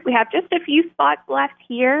this group. We have just a few spots left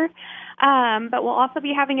here, but we'll also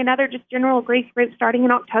be having another just general grief group starting in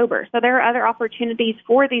October. So there are other opportunities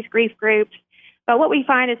for these grief groups. But what we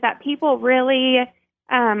find is that people really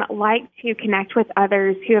like to connect with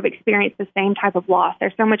others who have experienced the same type of loss.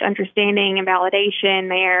 There's so much understanding and validation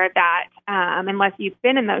there that unless you've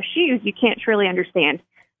been in those shoes, you can't truly understand.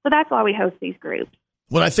 So that's why we host these groups.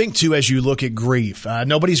 Well, I think, too, as you look at grief,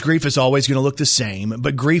 nobody's grief is always going to look the same,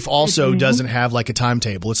 but grief also doesn't have like a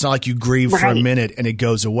timetable. It's not like you grieve for a minute and it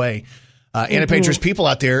goes away. Anna Paige, there's people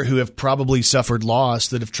out there who have probably suffered loss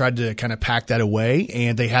that have tried to kind of pack that away,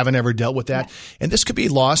 and they haven't ever dealt with that. And this could be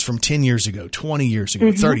loss from 10 years ago, 20 years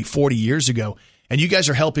ago, 30, 40 years ago. And you guys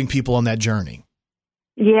are helping people on that journey.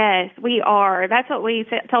 Yes, we are. That's what we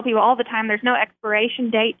tell people all the time. There's no expiration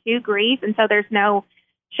date to grief, and so there's no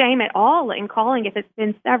shame at all in calling if it's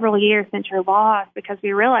been several years since your loss, because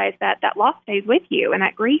we realize that loss stays with you and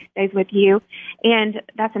that grief stays with you, and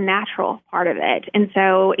that's a natural part of it. And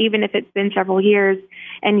so even if it's been several years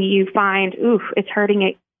and you find, it's hurting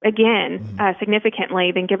it again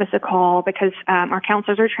significantly, then give us a call, because our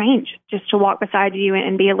counselors are trained just to walk beside you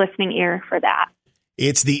and be a listening ear for that.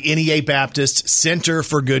 It's the NEA Baptist Center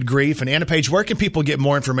for Good Grief. And Anna Paige, where can people get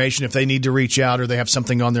more information if they need to reach out or they have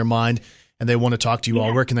something on their mind and they want to talk to you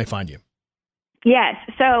all? Where can they find you? Yes.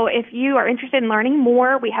 So if you are interested in learning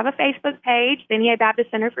more, we have a Facebook page, the NEA Baptist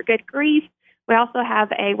Center for Good Grief. We also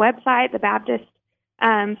have a website, the Baptist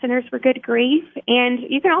Centers for Good Grief, and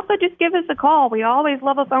you can also just give us a call. We always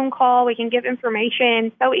love a phone call. We can give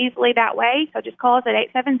information so easily that way. So just call us at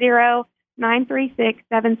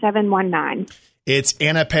 870-936-7719. It's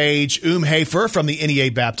Anna Paige Umhoefer from the NEA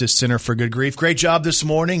Baptist Center for Good Grief. Great job this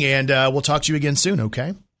morning, and we'll talk to you again soon,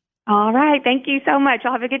 okay? All right. Thank you so much.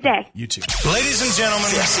 Y'all have a good day. You too. Ladies and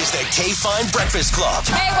gentlemen, this is the KFIN Breakfast Club.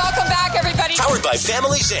 Hey, welcome back, everybody. Powered by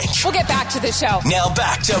Families Inc. We'll get back to the show. Now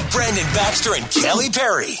back to Brandon Baxter and Kelly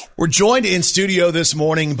Perry. We're joined in studio this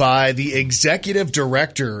morning by the executive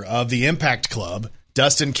director of the IMPACKT Club.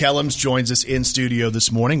 Dustin Kellums joins us in studio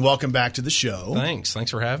this morning. Welcome back to the show.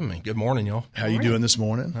 Thanks for having me. Good morning, y'all. How you doing this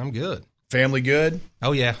morning? I'm good. Family good?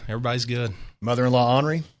 Oh, yeah. Everybody's good. Mother-in-law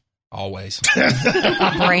Henri? Always.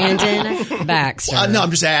 Brandon Baxter. No,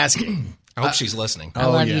 I'm just asking. I hope she's listening. I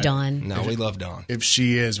love you, Dawn. No, we love Dawn. If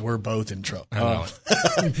she is, we're both in trouble. I know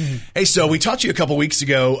it. Hey, so we talked to you a couple weeks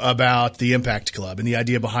ago about the IMPACKT Club, and the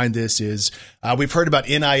idea behind this is we've heard about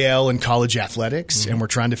NIL and college athletics, and we're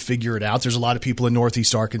trying to figure it out. There's a lot of people in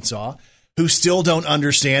Northeast Arkansas who still don't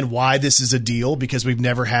understand why this is a deal because we've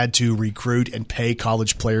never had to recruit and pay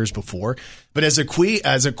college players before. But as a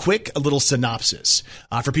quick little synopsis,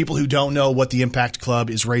 for people who don't know what the IMPACKT Club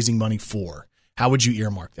is raising money for, how would you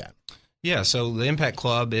earmark that? Yeah, so the IMPACKT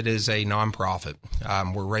Club, it is a nonprofit.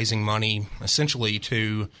 We're raising money essentially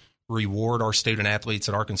to reward our student athletes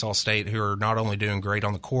at Arkansas State who are not only doing great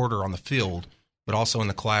on the court or on the field, but also in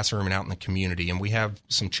the classroom and out in the community. And we have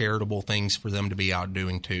some charitable things for them to be out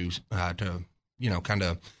doing too,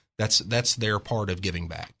 that's their part of giving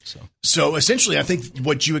back. So essentially, I think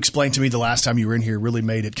what you explained to me the last time you were in here really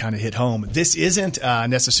made it kind of hit home. This isn't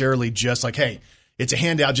necessarily just like, hey, it's a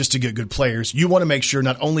handout just to get good players. You want to make sure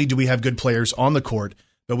not only do we have good players on the court,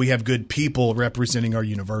 but we have good people representing our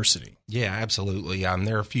university. Yeah, absolutely.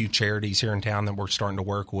 There are a few charities here in town that we're starting to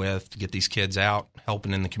work with to get these kids out,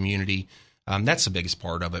 helping in the community. That's the biggest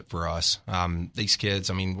part of it for us. These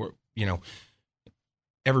kids,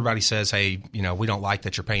 everybody says, hey, we don't like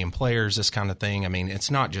that you're paying players, this kind of thing. I mean,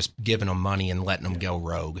 it's not just giving them money and letting them go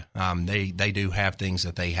rogue. They do have things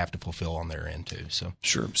that they have to fulfill on their end too. So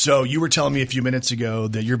sure. So you were telling me a few minutes ago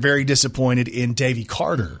that you're very disappointed in Davy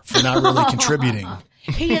Carter for not really contributing.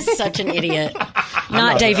 He is such an idiot.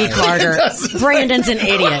 Not Davy Carter. Brandon's an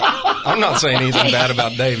idiot. I'm not saying anything bad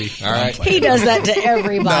about Davy. All right. He does that to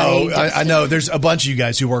everybody. No, I know. There's a bunch of you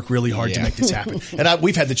guys who work really hard to make this happen. And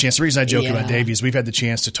we've had the chance. The reason I joke about Davy is we've had the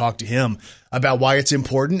chance to talk to him about why it's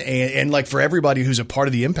important. And like for everybody who's a part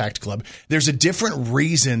of the IMPACKT Club, there's a different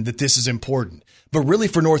reason that this is important. But really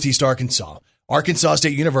for Northeast Arkansas, Arkansas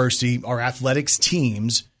State University, our athletics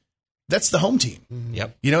teams, that's the home team.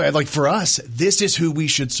 Yep. Like for us, this is who we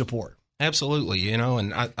should support. Absolutely.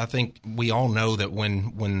 And I think we all know that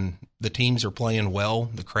when the teams are playing well,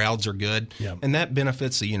 the crowds are good, and that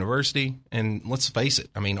benefits the university. And let's face it,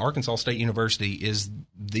 Arkansas State University is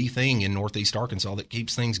the thing in Northeast Arkansas that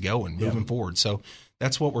keeps things going, moving forward. So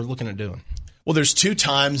that's what we're looking at doing. Well, there's two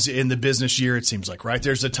times in the business year, it seems like, right?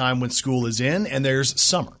 There's a time when school is in and there's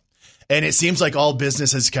summer. And it seems like all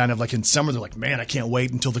business is kind of like in summer, they're like, man, I can't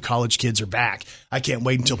wait until the college kids are back. I can't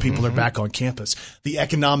wait until people are back on campus. The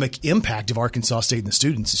economic impact of Arkansas State and the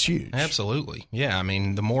students is huge. Absolutely. Yeah.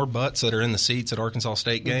 The more butts that are in the seats at Arkansas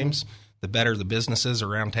State games, the better the businesses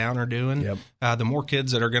around town are doing. The more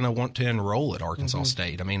kids that are going to want to enroll at Arkansas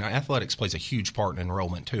State. Athletics plays a huge part in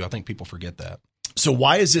enrollment too. I think people forget that. So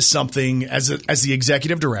why is this something, as the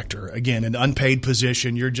executive director, again, an unpaid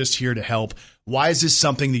position, you're just here to help. Why is this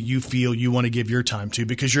something that you feel you want to give your time to?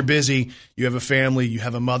 Because you're busy, you have a family, you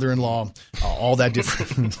have a mother-in-law, all that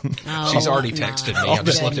different. She's already texted me. I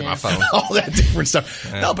just looked at my phone. All that different stuff.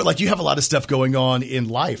 Yeah. No, but you have a lot of stuff going on in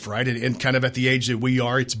life, right? And kind of at the age that we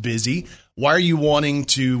are, it's busy. Why are you wanting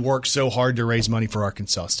to work so hard to raise money for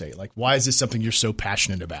Arkansas State? Why is this something you're so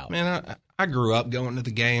passionate about? Man, I grew up going to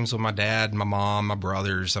the games with my dad, my mom, my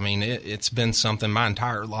brothers. It's been something my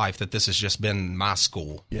entire life that this has just been my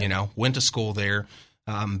school, went to school there.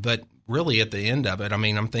 But really at the end of it,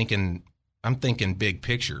 I'm thinking big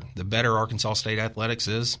picture. The better Arkansas State athletics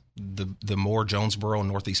is, the more Jonesboro and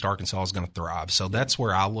Northeast Arkansas is going to thrive. So that's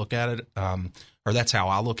where I look at it. Or that's how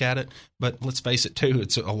I look at it. But let's face it, too,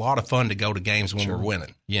 it's a lot of fun to go to games when we're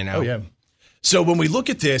winning, Oh, yeah. So when we look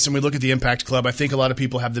at this and we look at the IMPACKT Club, I think a lot of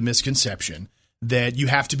people have the misconception that you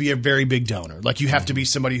have to be a very big donor. You have to be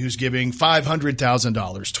somebody who's giving $500,000,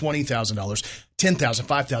 $20,000, $10,000,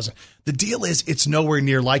 $5,000. The deal is it's nowhere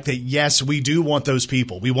near like that. Yes, we do want those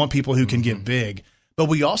people. We want people who can give big. But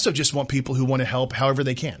we also just want people who want to help however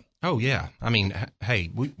they can. Oh, yeah. I mean,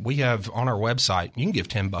 hey, we have on our website, you can give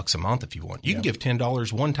 $10 a month if you want. You can give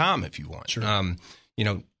 $10 one time if you want. Sure.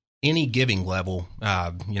 Any giving level,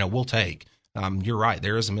 we'll take. You're right.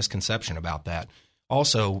 There is a misconception about that.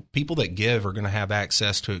 Also, people that give are going to have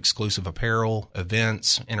access to exclusive apparel,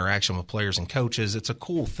 events, interaction with players and coaches. It's a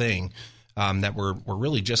cool thing that we're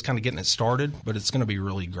really just kind of getting it started, but it's going to be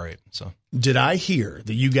really great. So, did I hear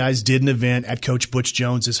that you guys did an event at Coach Butch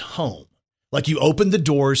Jones's home? Like you opened the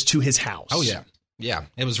doors to his house? Oh, yeah. Yeah,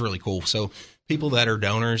 it was really cool. So people that are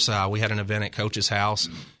donors, we had an event at Coach's house.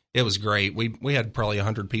 It was great. We had probably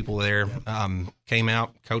 100 people there. Came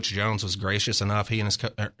out. Coach Jones was gracious enough. He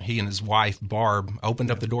and his wife Barb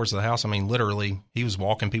opened up the doors of the house. I mean, literally, he was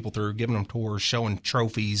walking people through, giving them tours, showing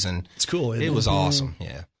trophies, and it's cool. It was awesome.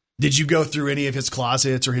 Yeah. Did you go through any of his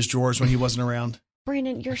closets or his drawers when he wasn't around?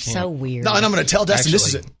 Brandon, you're so weird. No, and I'm going to tell Dustin. This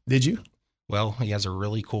is it. Did you? Well, he has a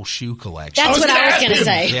really cool shoe collection. That's what I was going to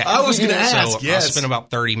say. Yeah. I was going to ask. So yes. I spent about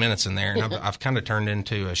 30 minutes in there, and I've kind of turned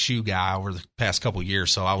into a shoe guy over the past couple of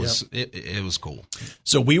years. So I was, it was cool.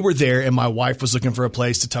 So we were there, and my wife was looking for a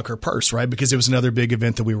place to tuck her purse, right? Because it was another big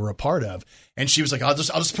event that we were a part of. And she was like, I'll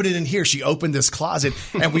just put it in here. She opened this closet,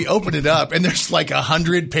 and we opened it up, and there's like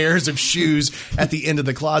 100 pairs of shoes at the end of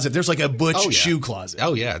the closet. There's like a Butch shoe closet.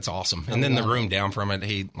 Oh yeah, it's awesome. And then the room down from it,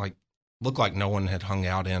 he looked like no one had hung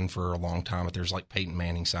out in for a long time, but there's like Peyton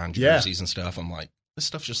Manning signed jerseys and stuff. I'm like, this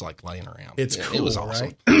stuff's just like laying around. It's cool. It was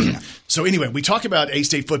awesome. Right? So anyway, we talk about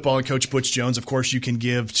A-State football and Coach Butch Jones. Of course, you can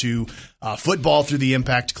give to football through the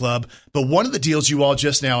IMPACKT Club. But one of the deals you all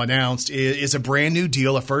just now announced is a brand new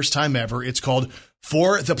deal, a first time ever. It's called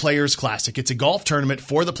Fore the Players Classic. It's a golf tournament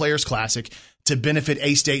for the Players Classic to benefit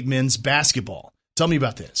A-State men's basketball. Tell me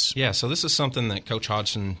about this. Yeah, so this is something that Coach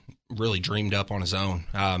Hodgson really dreamed up on his own.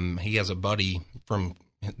 He has a buddy from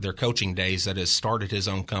their coaching days that has started his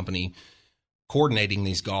own company coordinating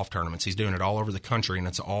these golf tournaments. He's doing it all over the country, and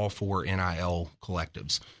it's all for NIL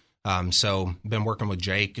collectives. So been working with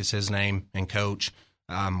Jake is his name and Coach.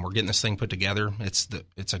 We're getting this thing put together.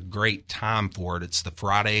 It's a great time for it. It's the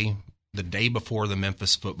Friday, the day before the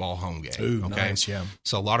Memphis football home game. Ooh, nice, yeah.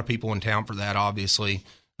 So a lot of people in town for that, obviously.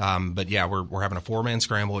 But yeah, we're having a 4-man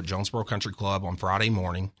scramble at Jonesboro Country Club on Friday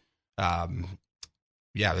morning.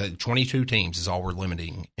 22 teams is all we're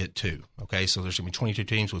limiting it to. Okay, so there's going to be 22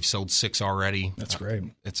 teams. We've sold 6 already. That's great.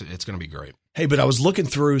 It's going to be great. Hey, but I was looking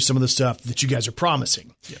through some of the stuff that you guys are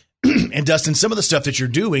promising. Yeah. And Dustin, some of the stuff that you're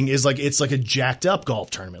doing is it's like a jacked up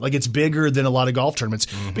golf tournament. Like it's bigger than a lot of golf tournaments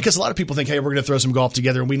because a lot of people think, hey, we're going to throw some golf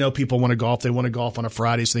together. And we know people want to golf. They want to golf on a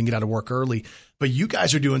Friday so they can get out of work early. But you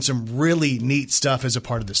guys are doing some really neat stuff as a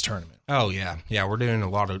part of this tournament. Oh, yeah. Yeah, we're doing a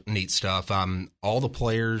lot of neat stuff. All the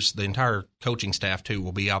players, the entire coaching staff, too,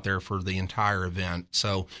 will be out there for the entire event.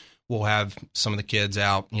 So we'll have some of the kids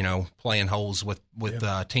out, playing holes with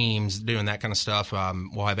teams, doing that kind of stuff.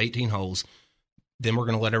 We'll have 18 holes. Then we're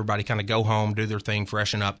going to let everybody kind of go home, do their thing,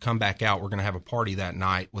 freshen up, come back out. We're going to have a party that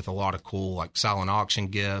night with a lot of cool, silent auction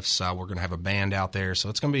gifts. We're going to have a band out there. So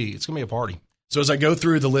it's going to be a party. So as I go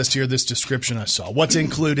through the list here, this description I saw, what's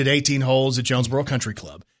included 18 holes at Jonesboro Country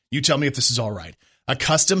Club. You tell me if this is all right. A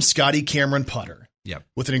custom Scotty Cameron putter. Yep.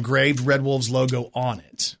 With an engraved Red Wolves logo on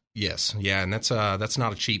it. Yes. Yeah, and that's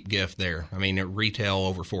not a cheap gift there. I mean, it retail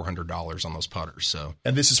over $400 on those putters. So.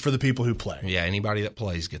 And this is for the people who play. Yeah, anybody that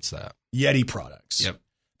plays gets that. Yeti products. Yep.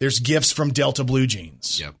 There's gifts from Delta Blue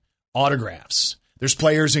Jeans. Yep. Autographs. There's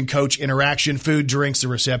players and coach interaction, food, drinks, the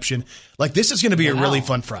reception. This is going to be a really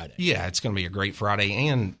fun Friday. Yeah, it's going to be a great Friday.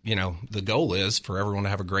 And, the goal is for everyone to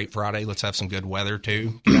have a great Friday. Let's have some good weather,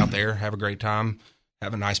 too. Get out there, have a great time,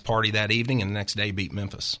 have a nice party that evening, and the next day beat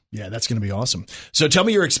Memphis. Yeah, that's going to be awesome. So tell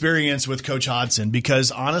me your experience with Coach Hodgson,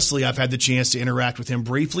 because honestly, I've had the chance to interact with him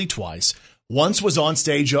briefly twice. Once was on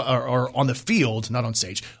stage or on the field, not on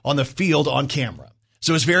stage, on the field on camera.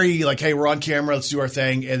 So it's very hey, we're on camera, let's do our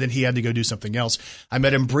thing, and then he had to go do something else. I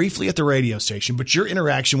met him briefly at the radio station, but your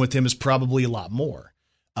interaction with him is probably a lot more.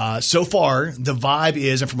 So far, the vibe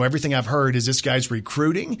is, and from everything I've heard, is this guy's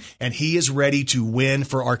recruiting, and he is ready to win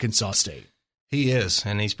for Arkansas State. He is,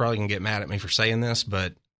 and he's probably going to get mad at me for saying this,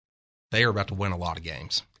 but they are about to win a lot of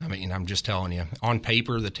games. I mean, I'm just telling you. On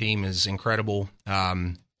paper, the team is incredible.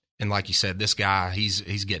 And like you said, this guy,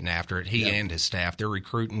 he's getting after it. He and his staff, they're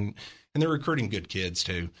recruiting. And they're recruiting good kids,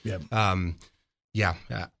 too. Yeah.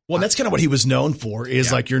 Well, that's kind of what he was known for,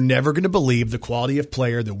 is you're never going to believe the quality of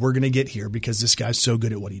player that we're going to get here because this guy's so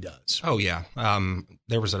good at what he does. Oh, yeah.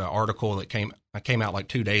 There was an article that came out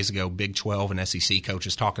 2 days ago, Big 12 and SEC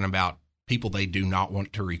coaches talking about people they do not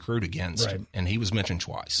want to recruit against. Right. And he was mentioned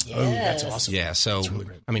twice. Yes. Oh, that's awesome. Yeah, so, really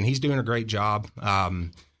great. I mean, he's doing a great job.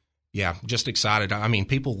 Yeah, just excited. I mean,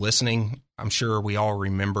 people listening, I'm sure we all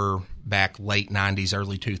remember back late 90s,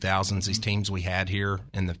 early 2000s, these teams we had here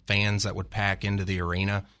and the fans that would pack into the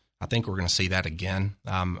arena. I think we're going to see that again.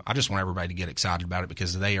 I just want everybody to get excited about it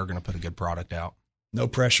because they are going to put a good product out. No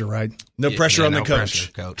pressure, right? No pressure on the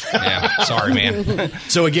coach. Yeah, sorry, man.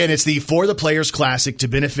 So, again, it's the For the Players Classic to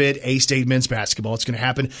benefit A-State men's basketball. It's going to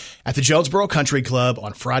happen at the Jonesboro Country Club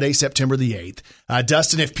on Friday, September the 8th.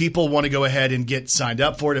 Dustin, if people want to go ahead and get signed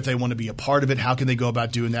up for it, if they want to be a part of it, how can they go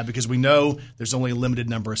about doing that? Because we know there's only a limited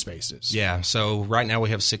number of spaces. Yeah, so right now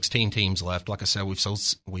we have 16 teams left. Like I said, we've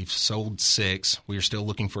sold 6. We are still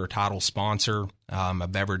looking for a title sponsor, a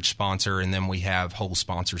beverage sponsor, and then we have whole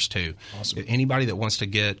sponsors too. Awesome. Anybody that wants to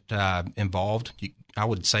get involved, I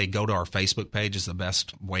would say go to our Facebook page is the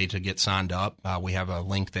best way to get signed up. We have a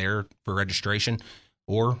link there for registration.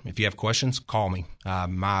 Or if you have questions, call me.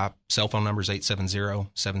 My cell phone number is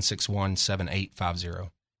 870-761-7850.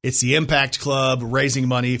 It's the IMPACKT Club raising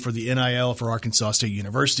money for the NIL for Arkansas State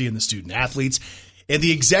University and the student athletes. And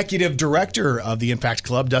the executive director of the IMPACKT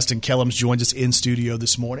Club, Dustin Kellums, joins us in studio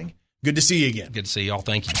this morning. Good to see you again. Good to see y'all.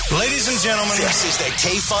 Thank you. Ladies and gentlemen, this is the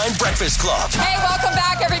KFIN Breakfast Club. Hey, welcome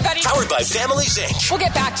back, everybody. Powered by Families Inc. We'll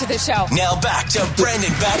get back to the show. Now back to Brandon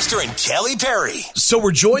Baxter and Kelly Perry. So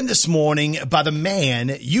we're joined this morning by the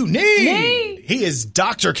man you need. He is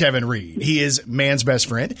Dr. Kevin Reed. He is man's best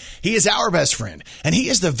friend. He is our best friend. And he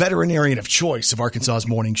is the veterinarian of choice of Arkansas's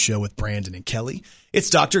morning show with Brandon and Kelly. It's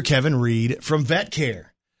Dr. Kevin Reed from Vet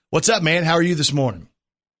Care. What's up, man? How are you this morning?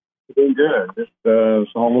 Doing good. Just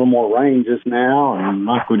saw a little more rain just now, and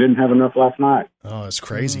like we didn't have enough last night. Oh, that's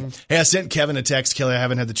crazy. Hey, I sent Kevin a text. Kelly, I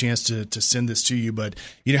haven't had the chance to send this to you, but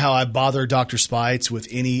you know how I bother Dr. Speights with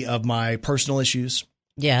any of my personal issues?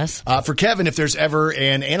 Yes. For Kevin, if there's ever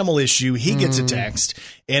an animal issue, he gets a text.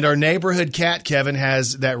 And our neighborhood cat, Kevin,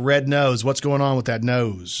 has that red nose. What's going on with that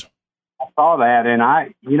nose? I saw that, and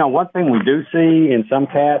one thing we do see in some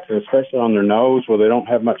cats, especially on their nose where they don't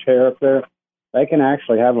have much hair up there, they can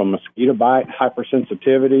actually have a mosquito bite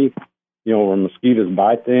hypersensitivity, where mosquitoes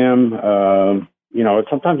bite them.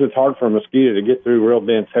 Sometimes it's hard for a mosquito to get through real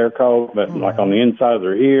dense hair coat, but like on the inside of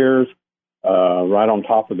their ears, right on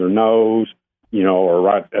top of their nose, or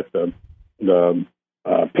right at the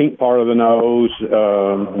pink part of the nose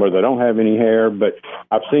where they don't have any hair. But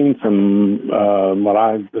I've seen some, what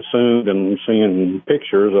I assumed and seeing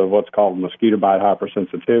pictures of what's called mosquito bite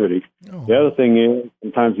hypersensitivity. Oh. The other thing is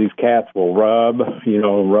sometimes these cats will rub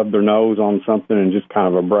their nose on something and just kind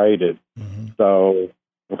of abrade it. Mm-hmm. So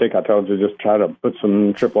I think I told you just try to put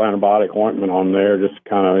some triple antibiotic ointment on there, just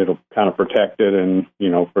it'll kind of protect it and,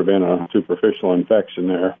 prevent a superficial infection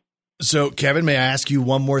there. So, Kevin, may I ask you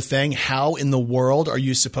one more thing? How in the world are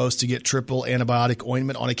you supposed to get triple antibiotic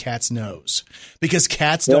ointment on a cat's nose? Because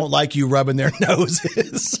cats don't like you rubbing their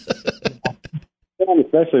noses.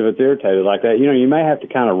 Especially if it's irritated like that. You may have to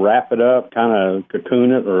kind of wrap it up, kind of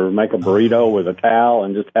cocoon it, or make a burrito with a towel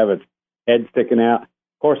and just have its head sticking out.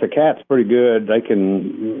 Of course, a cat's pretty good. They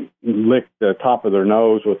can lick the top of their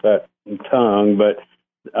nose with that tongue, but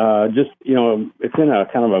it's in a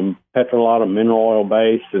kind of a petrolatum mineral oil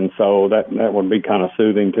base, and so that would be kind of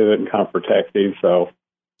soothing to it and kind of protective. So,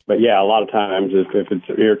 but yeah, a lot of times if it's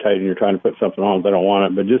irritating, you're trying to put something on, they don't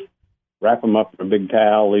want it, but just wrap them up in a big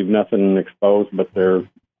towel, leave nothing exposed but their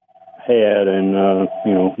head, and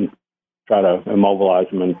try to immobilize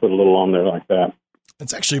them and put a little on there like that.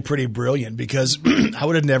 That's actually pretty brilliant because I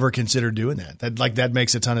would have never considered doing that. That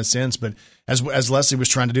makes a ton of sense. But as Leslie was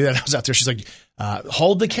trying to do that, I was out there. She's like,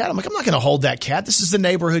 "Hold the cat." I'm like, "I'm not going to hold that cat. This is the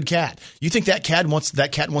neighborhood cat. You think that cat wants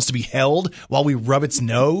to be held while we rub its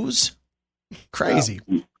nose? Crazy."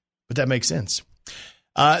 But that makes sense.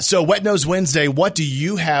 So Wet Nose Wednesday. What do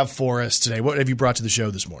you have for us today? What have you brought to the show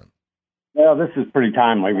this morning? Well, this is pretty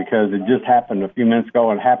timely because it just happened a few minutes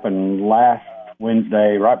ago. It happened last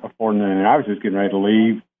Wednesday, right before noon, and I was just getting ready to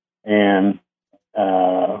leave, and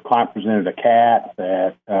a client presented a cat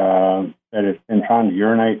that had been trying to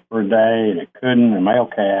urinate for a day, and it couldn't, a male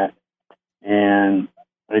cat, and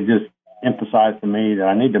it just emphasized to me that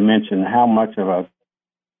I need to mention how much of a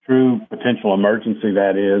true potential emergency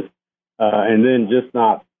that is, and then just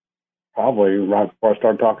not probably right before I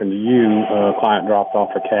started talking to you, a client dropped off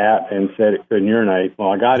a cat and said it couldn't urinate. Well,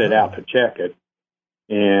 I got it out to check it,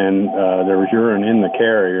 and there was urine in the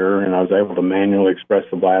carrier, and I was able to manually express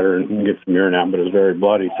the bladder and get some urine out, but it was very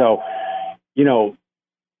bloody. So,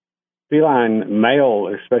 feline male,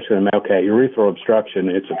 especially a male cat, urethra obstruction,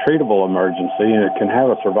 it's a treatable emergency, and it can have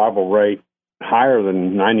a survival rate higher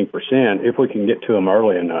than 90% if we can get to them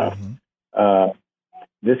early enough. Mm-hmm.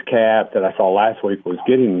 This cat that I saw last week was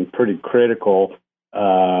getting pretty critical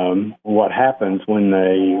what happens when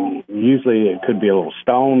usually it could be a little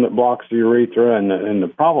stone that blocks the urethra, and the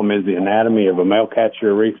problem is the anatomy of a male cat's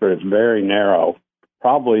urethra is very narrow,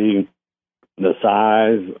 probably the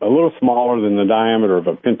size, a little smaller than the diameter of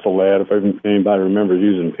a pencil lead, if anybody remembers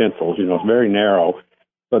using pencils. It's very narrow,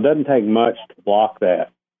 so it doesn't take much to block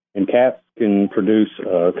that. And cats can produce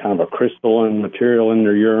kind of a crystalline material in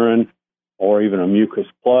their urine, or even a mucus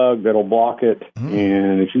plug that'll block it.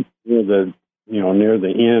 And if you near the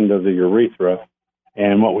end of the urethra,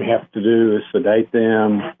 and what we have to do is sedate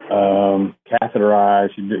them,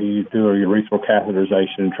 catheterize. You do a urethral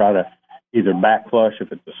catheterization and try to either back flush, if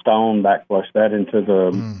it's a stone, back flush that into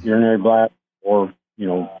the urinary bladder, or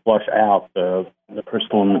flush out the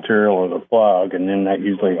crystalline material or the plug, and then that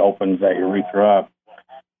usually opens that urethra up.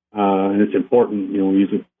 And it's important, we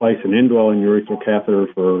usually place an indwelling urethral catheter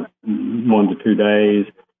for 1 to 2 days,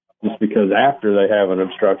 just because after they have an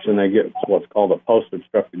obstruction, they get what's called a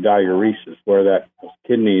post-obstructive diuresis, where that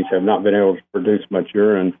kidneys have not been able to produce much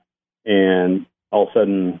urine, and all of a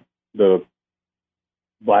sudden the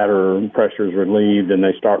bladder pressure is relieved and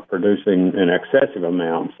they start producing an excessive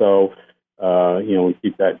amount. So, we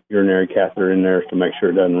keep that urinary catheter in there to make sure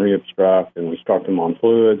it doesn't re-obstruct, and we start them on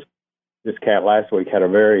fluids. This cat last week had a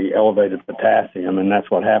very elevated potassium, and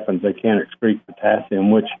that's what happens. They can't excrete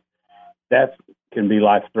potassium, which that can be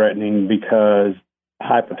life-threatening, because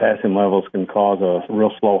high potassium levels can cause a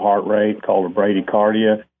real slow heart rate called a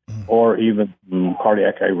bradycardia, or even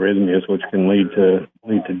cardiac arrhythmias, which can lead to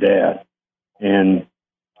death. And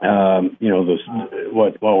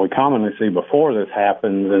what we commonly see before this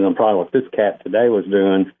happens, and probably what this cat today was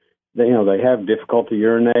doing, they have difficulty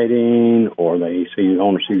urinating, or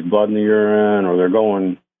owner sees blood in the urine, or they're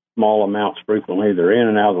going small amounts frequently. They're in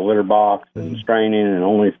and out of the litter box and straining, and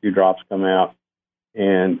only a few drops come out.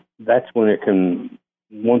 And that's when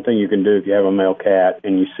one thing you can do if you have a male cat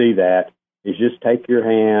and you see that is just take your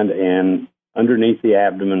hand and underneath the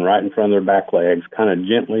abdomen, right in front of their back legs, kind of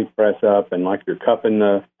gently press up, and like you're cupping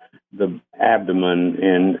the abdomen.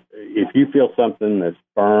 And if you feel something that's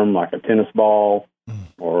firm, like a tennis ball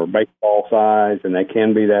or baseball size, and they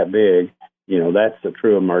can be that big, that's a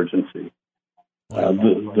true emergency.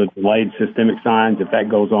 The delayed systemic signs, if that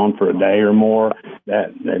goes on for a day or more,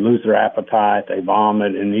 that they lose their appetite, they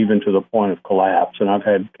vomit, and even to the point of collapse. And I've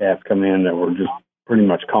had cats come in that were just pretty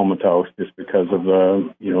much comatose just because of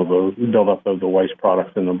the buildup of the waste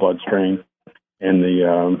products in the bloodstream and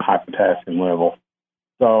the high potassium level.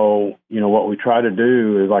 So, what we try to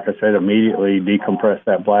do is, like I said, immediately decompress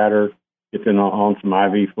that bladder, get them on some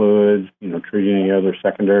IV fluids, treat any other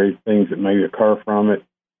secondary things that may occur from it.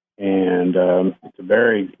 And it's a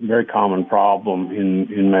very, very common problem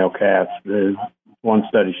in male cats. One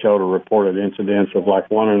study showed a reported incidence of like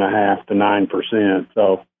 1.5% to 9%.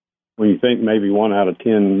 So when you think maybe 1 out of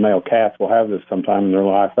 10 male cats will have this sometime in their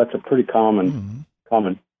life, that's a pretty common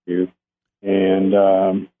issue. And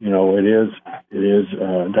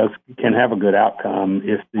can have a good outcome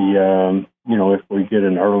if if we get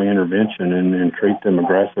an early intervention and treat them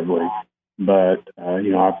aggressively. But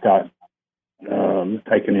I've got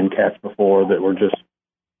taken in cats before that were just,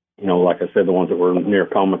 like I said, the ones that were near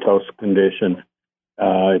comatose condition.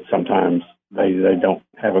 Sometimes they don't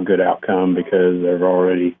have a good outcome because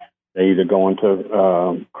they either go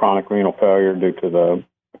into chronic renal failure due to the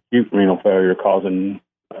acute renal failure causing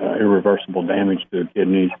irreversible damage to the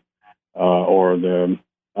kidneys, or the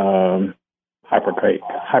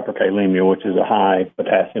hyperkalemia, which is a high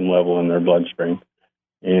potassium level in their bloodstream,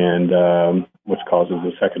 and which causes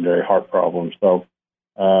a secondary heart problem. So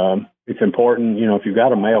it's important, if you've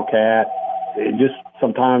got a male cat, just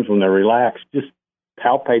sometimes when they're relaxed, just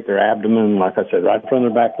palpate their abdomen, like I said, right in front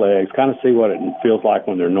of their back legs, kind of see what it feels like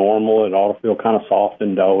when they're normal. It ought to feel kind of soft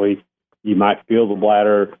and doughy. You might feel the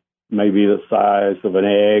bladder maybe the size of an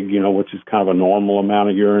egg, which is kind of a normal amount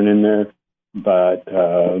of urine in there. But,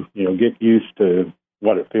 get used to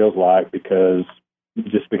what it feels like, because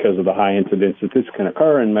of the high incidence that this can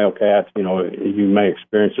occur in male cats, you may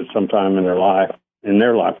experience it sometime in their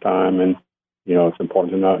lifetime. And, it's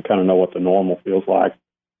important to know what the normal feels like.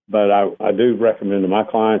 But I do recommend to my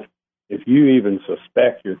clients, if you even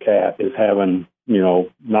suspect your cat is having,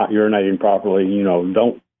 not urinating properly,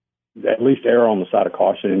 don't, at least err on the side of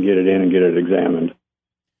caution and get it in and get it examined.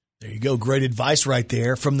 There you go. Great advice right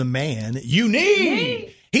there from the man you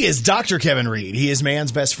need. He is Dr. Kevin Reed. He is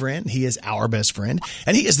man's best friend. He is our best friend.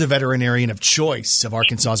 And he is the veterinarian of choice of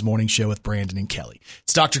Arkansas's Morning Show with Brandon and Kelly.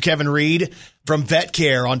 It's Dr. Kevin Reed from Vet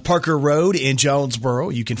Care on Parker Road in Jonesboro.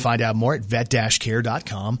 You can find out more at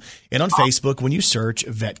vet-care.com and on Facebook when you search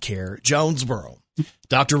Vet Care Jonesboro.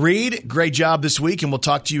 Dr. Reed, great job this week, and we'll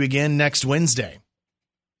talk to you again next Wednesday.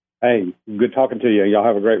 Hey, good talking to you. Y'all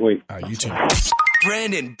have a great week. All right, you too.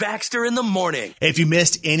 Brandon Baxter in the morning. If you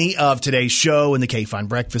missed any of today's show in the KFIN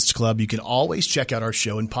Breakfast Club, you can always check out our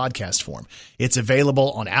show in podcast form. It's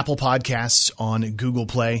available on Apple Podcasts, on Google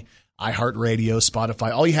Play, iHeartRadio,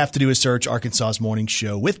 Spotify. All you have to do is search Arkansas's Morning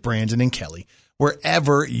Show with Brandon and Kelly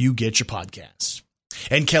wherever you get your podcasts.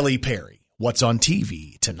 And Kelly Perry, what's on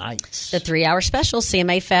TV tonight? The 3-hour special,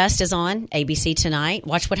 CMA Fest, is on ABC tonight.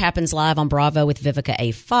 Watch what happens live on Bravo with Vivica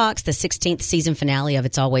A. Fox. The 16th season finale of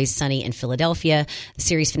It's Always Sunny in Philadelphia. The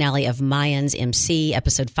series finale of Mayans MC,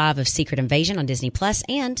 episode 5 of Secret Invasion on Disney Plus,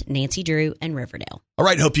 and Nancy Drew and Riverdale. All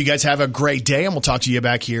right, hope you guys have a great day, and we'll talk to you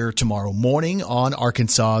back here tomorrow morning on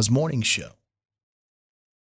Arkansas's Morning Show.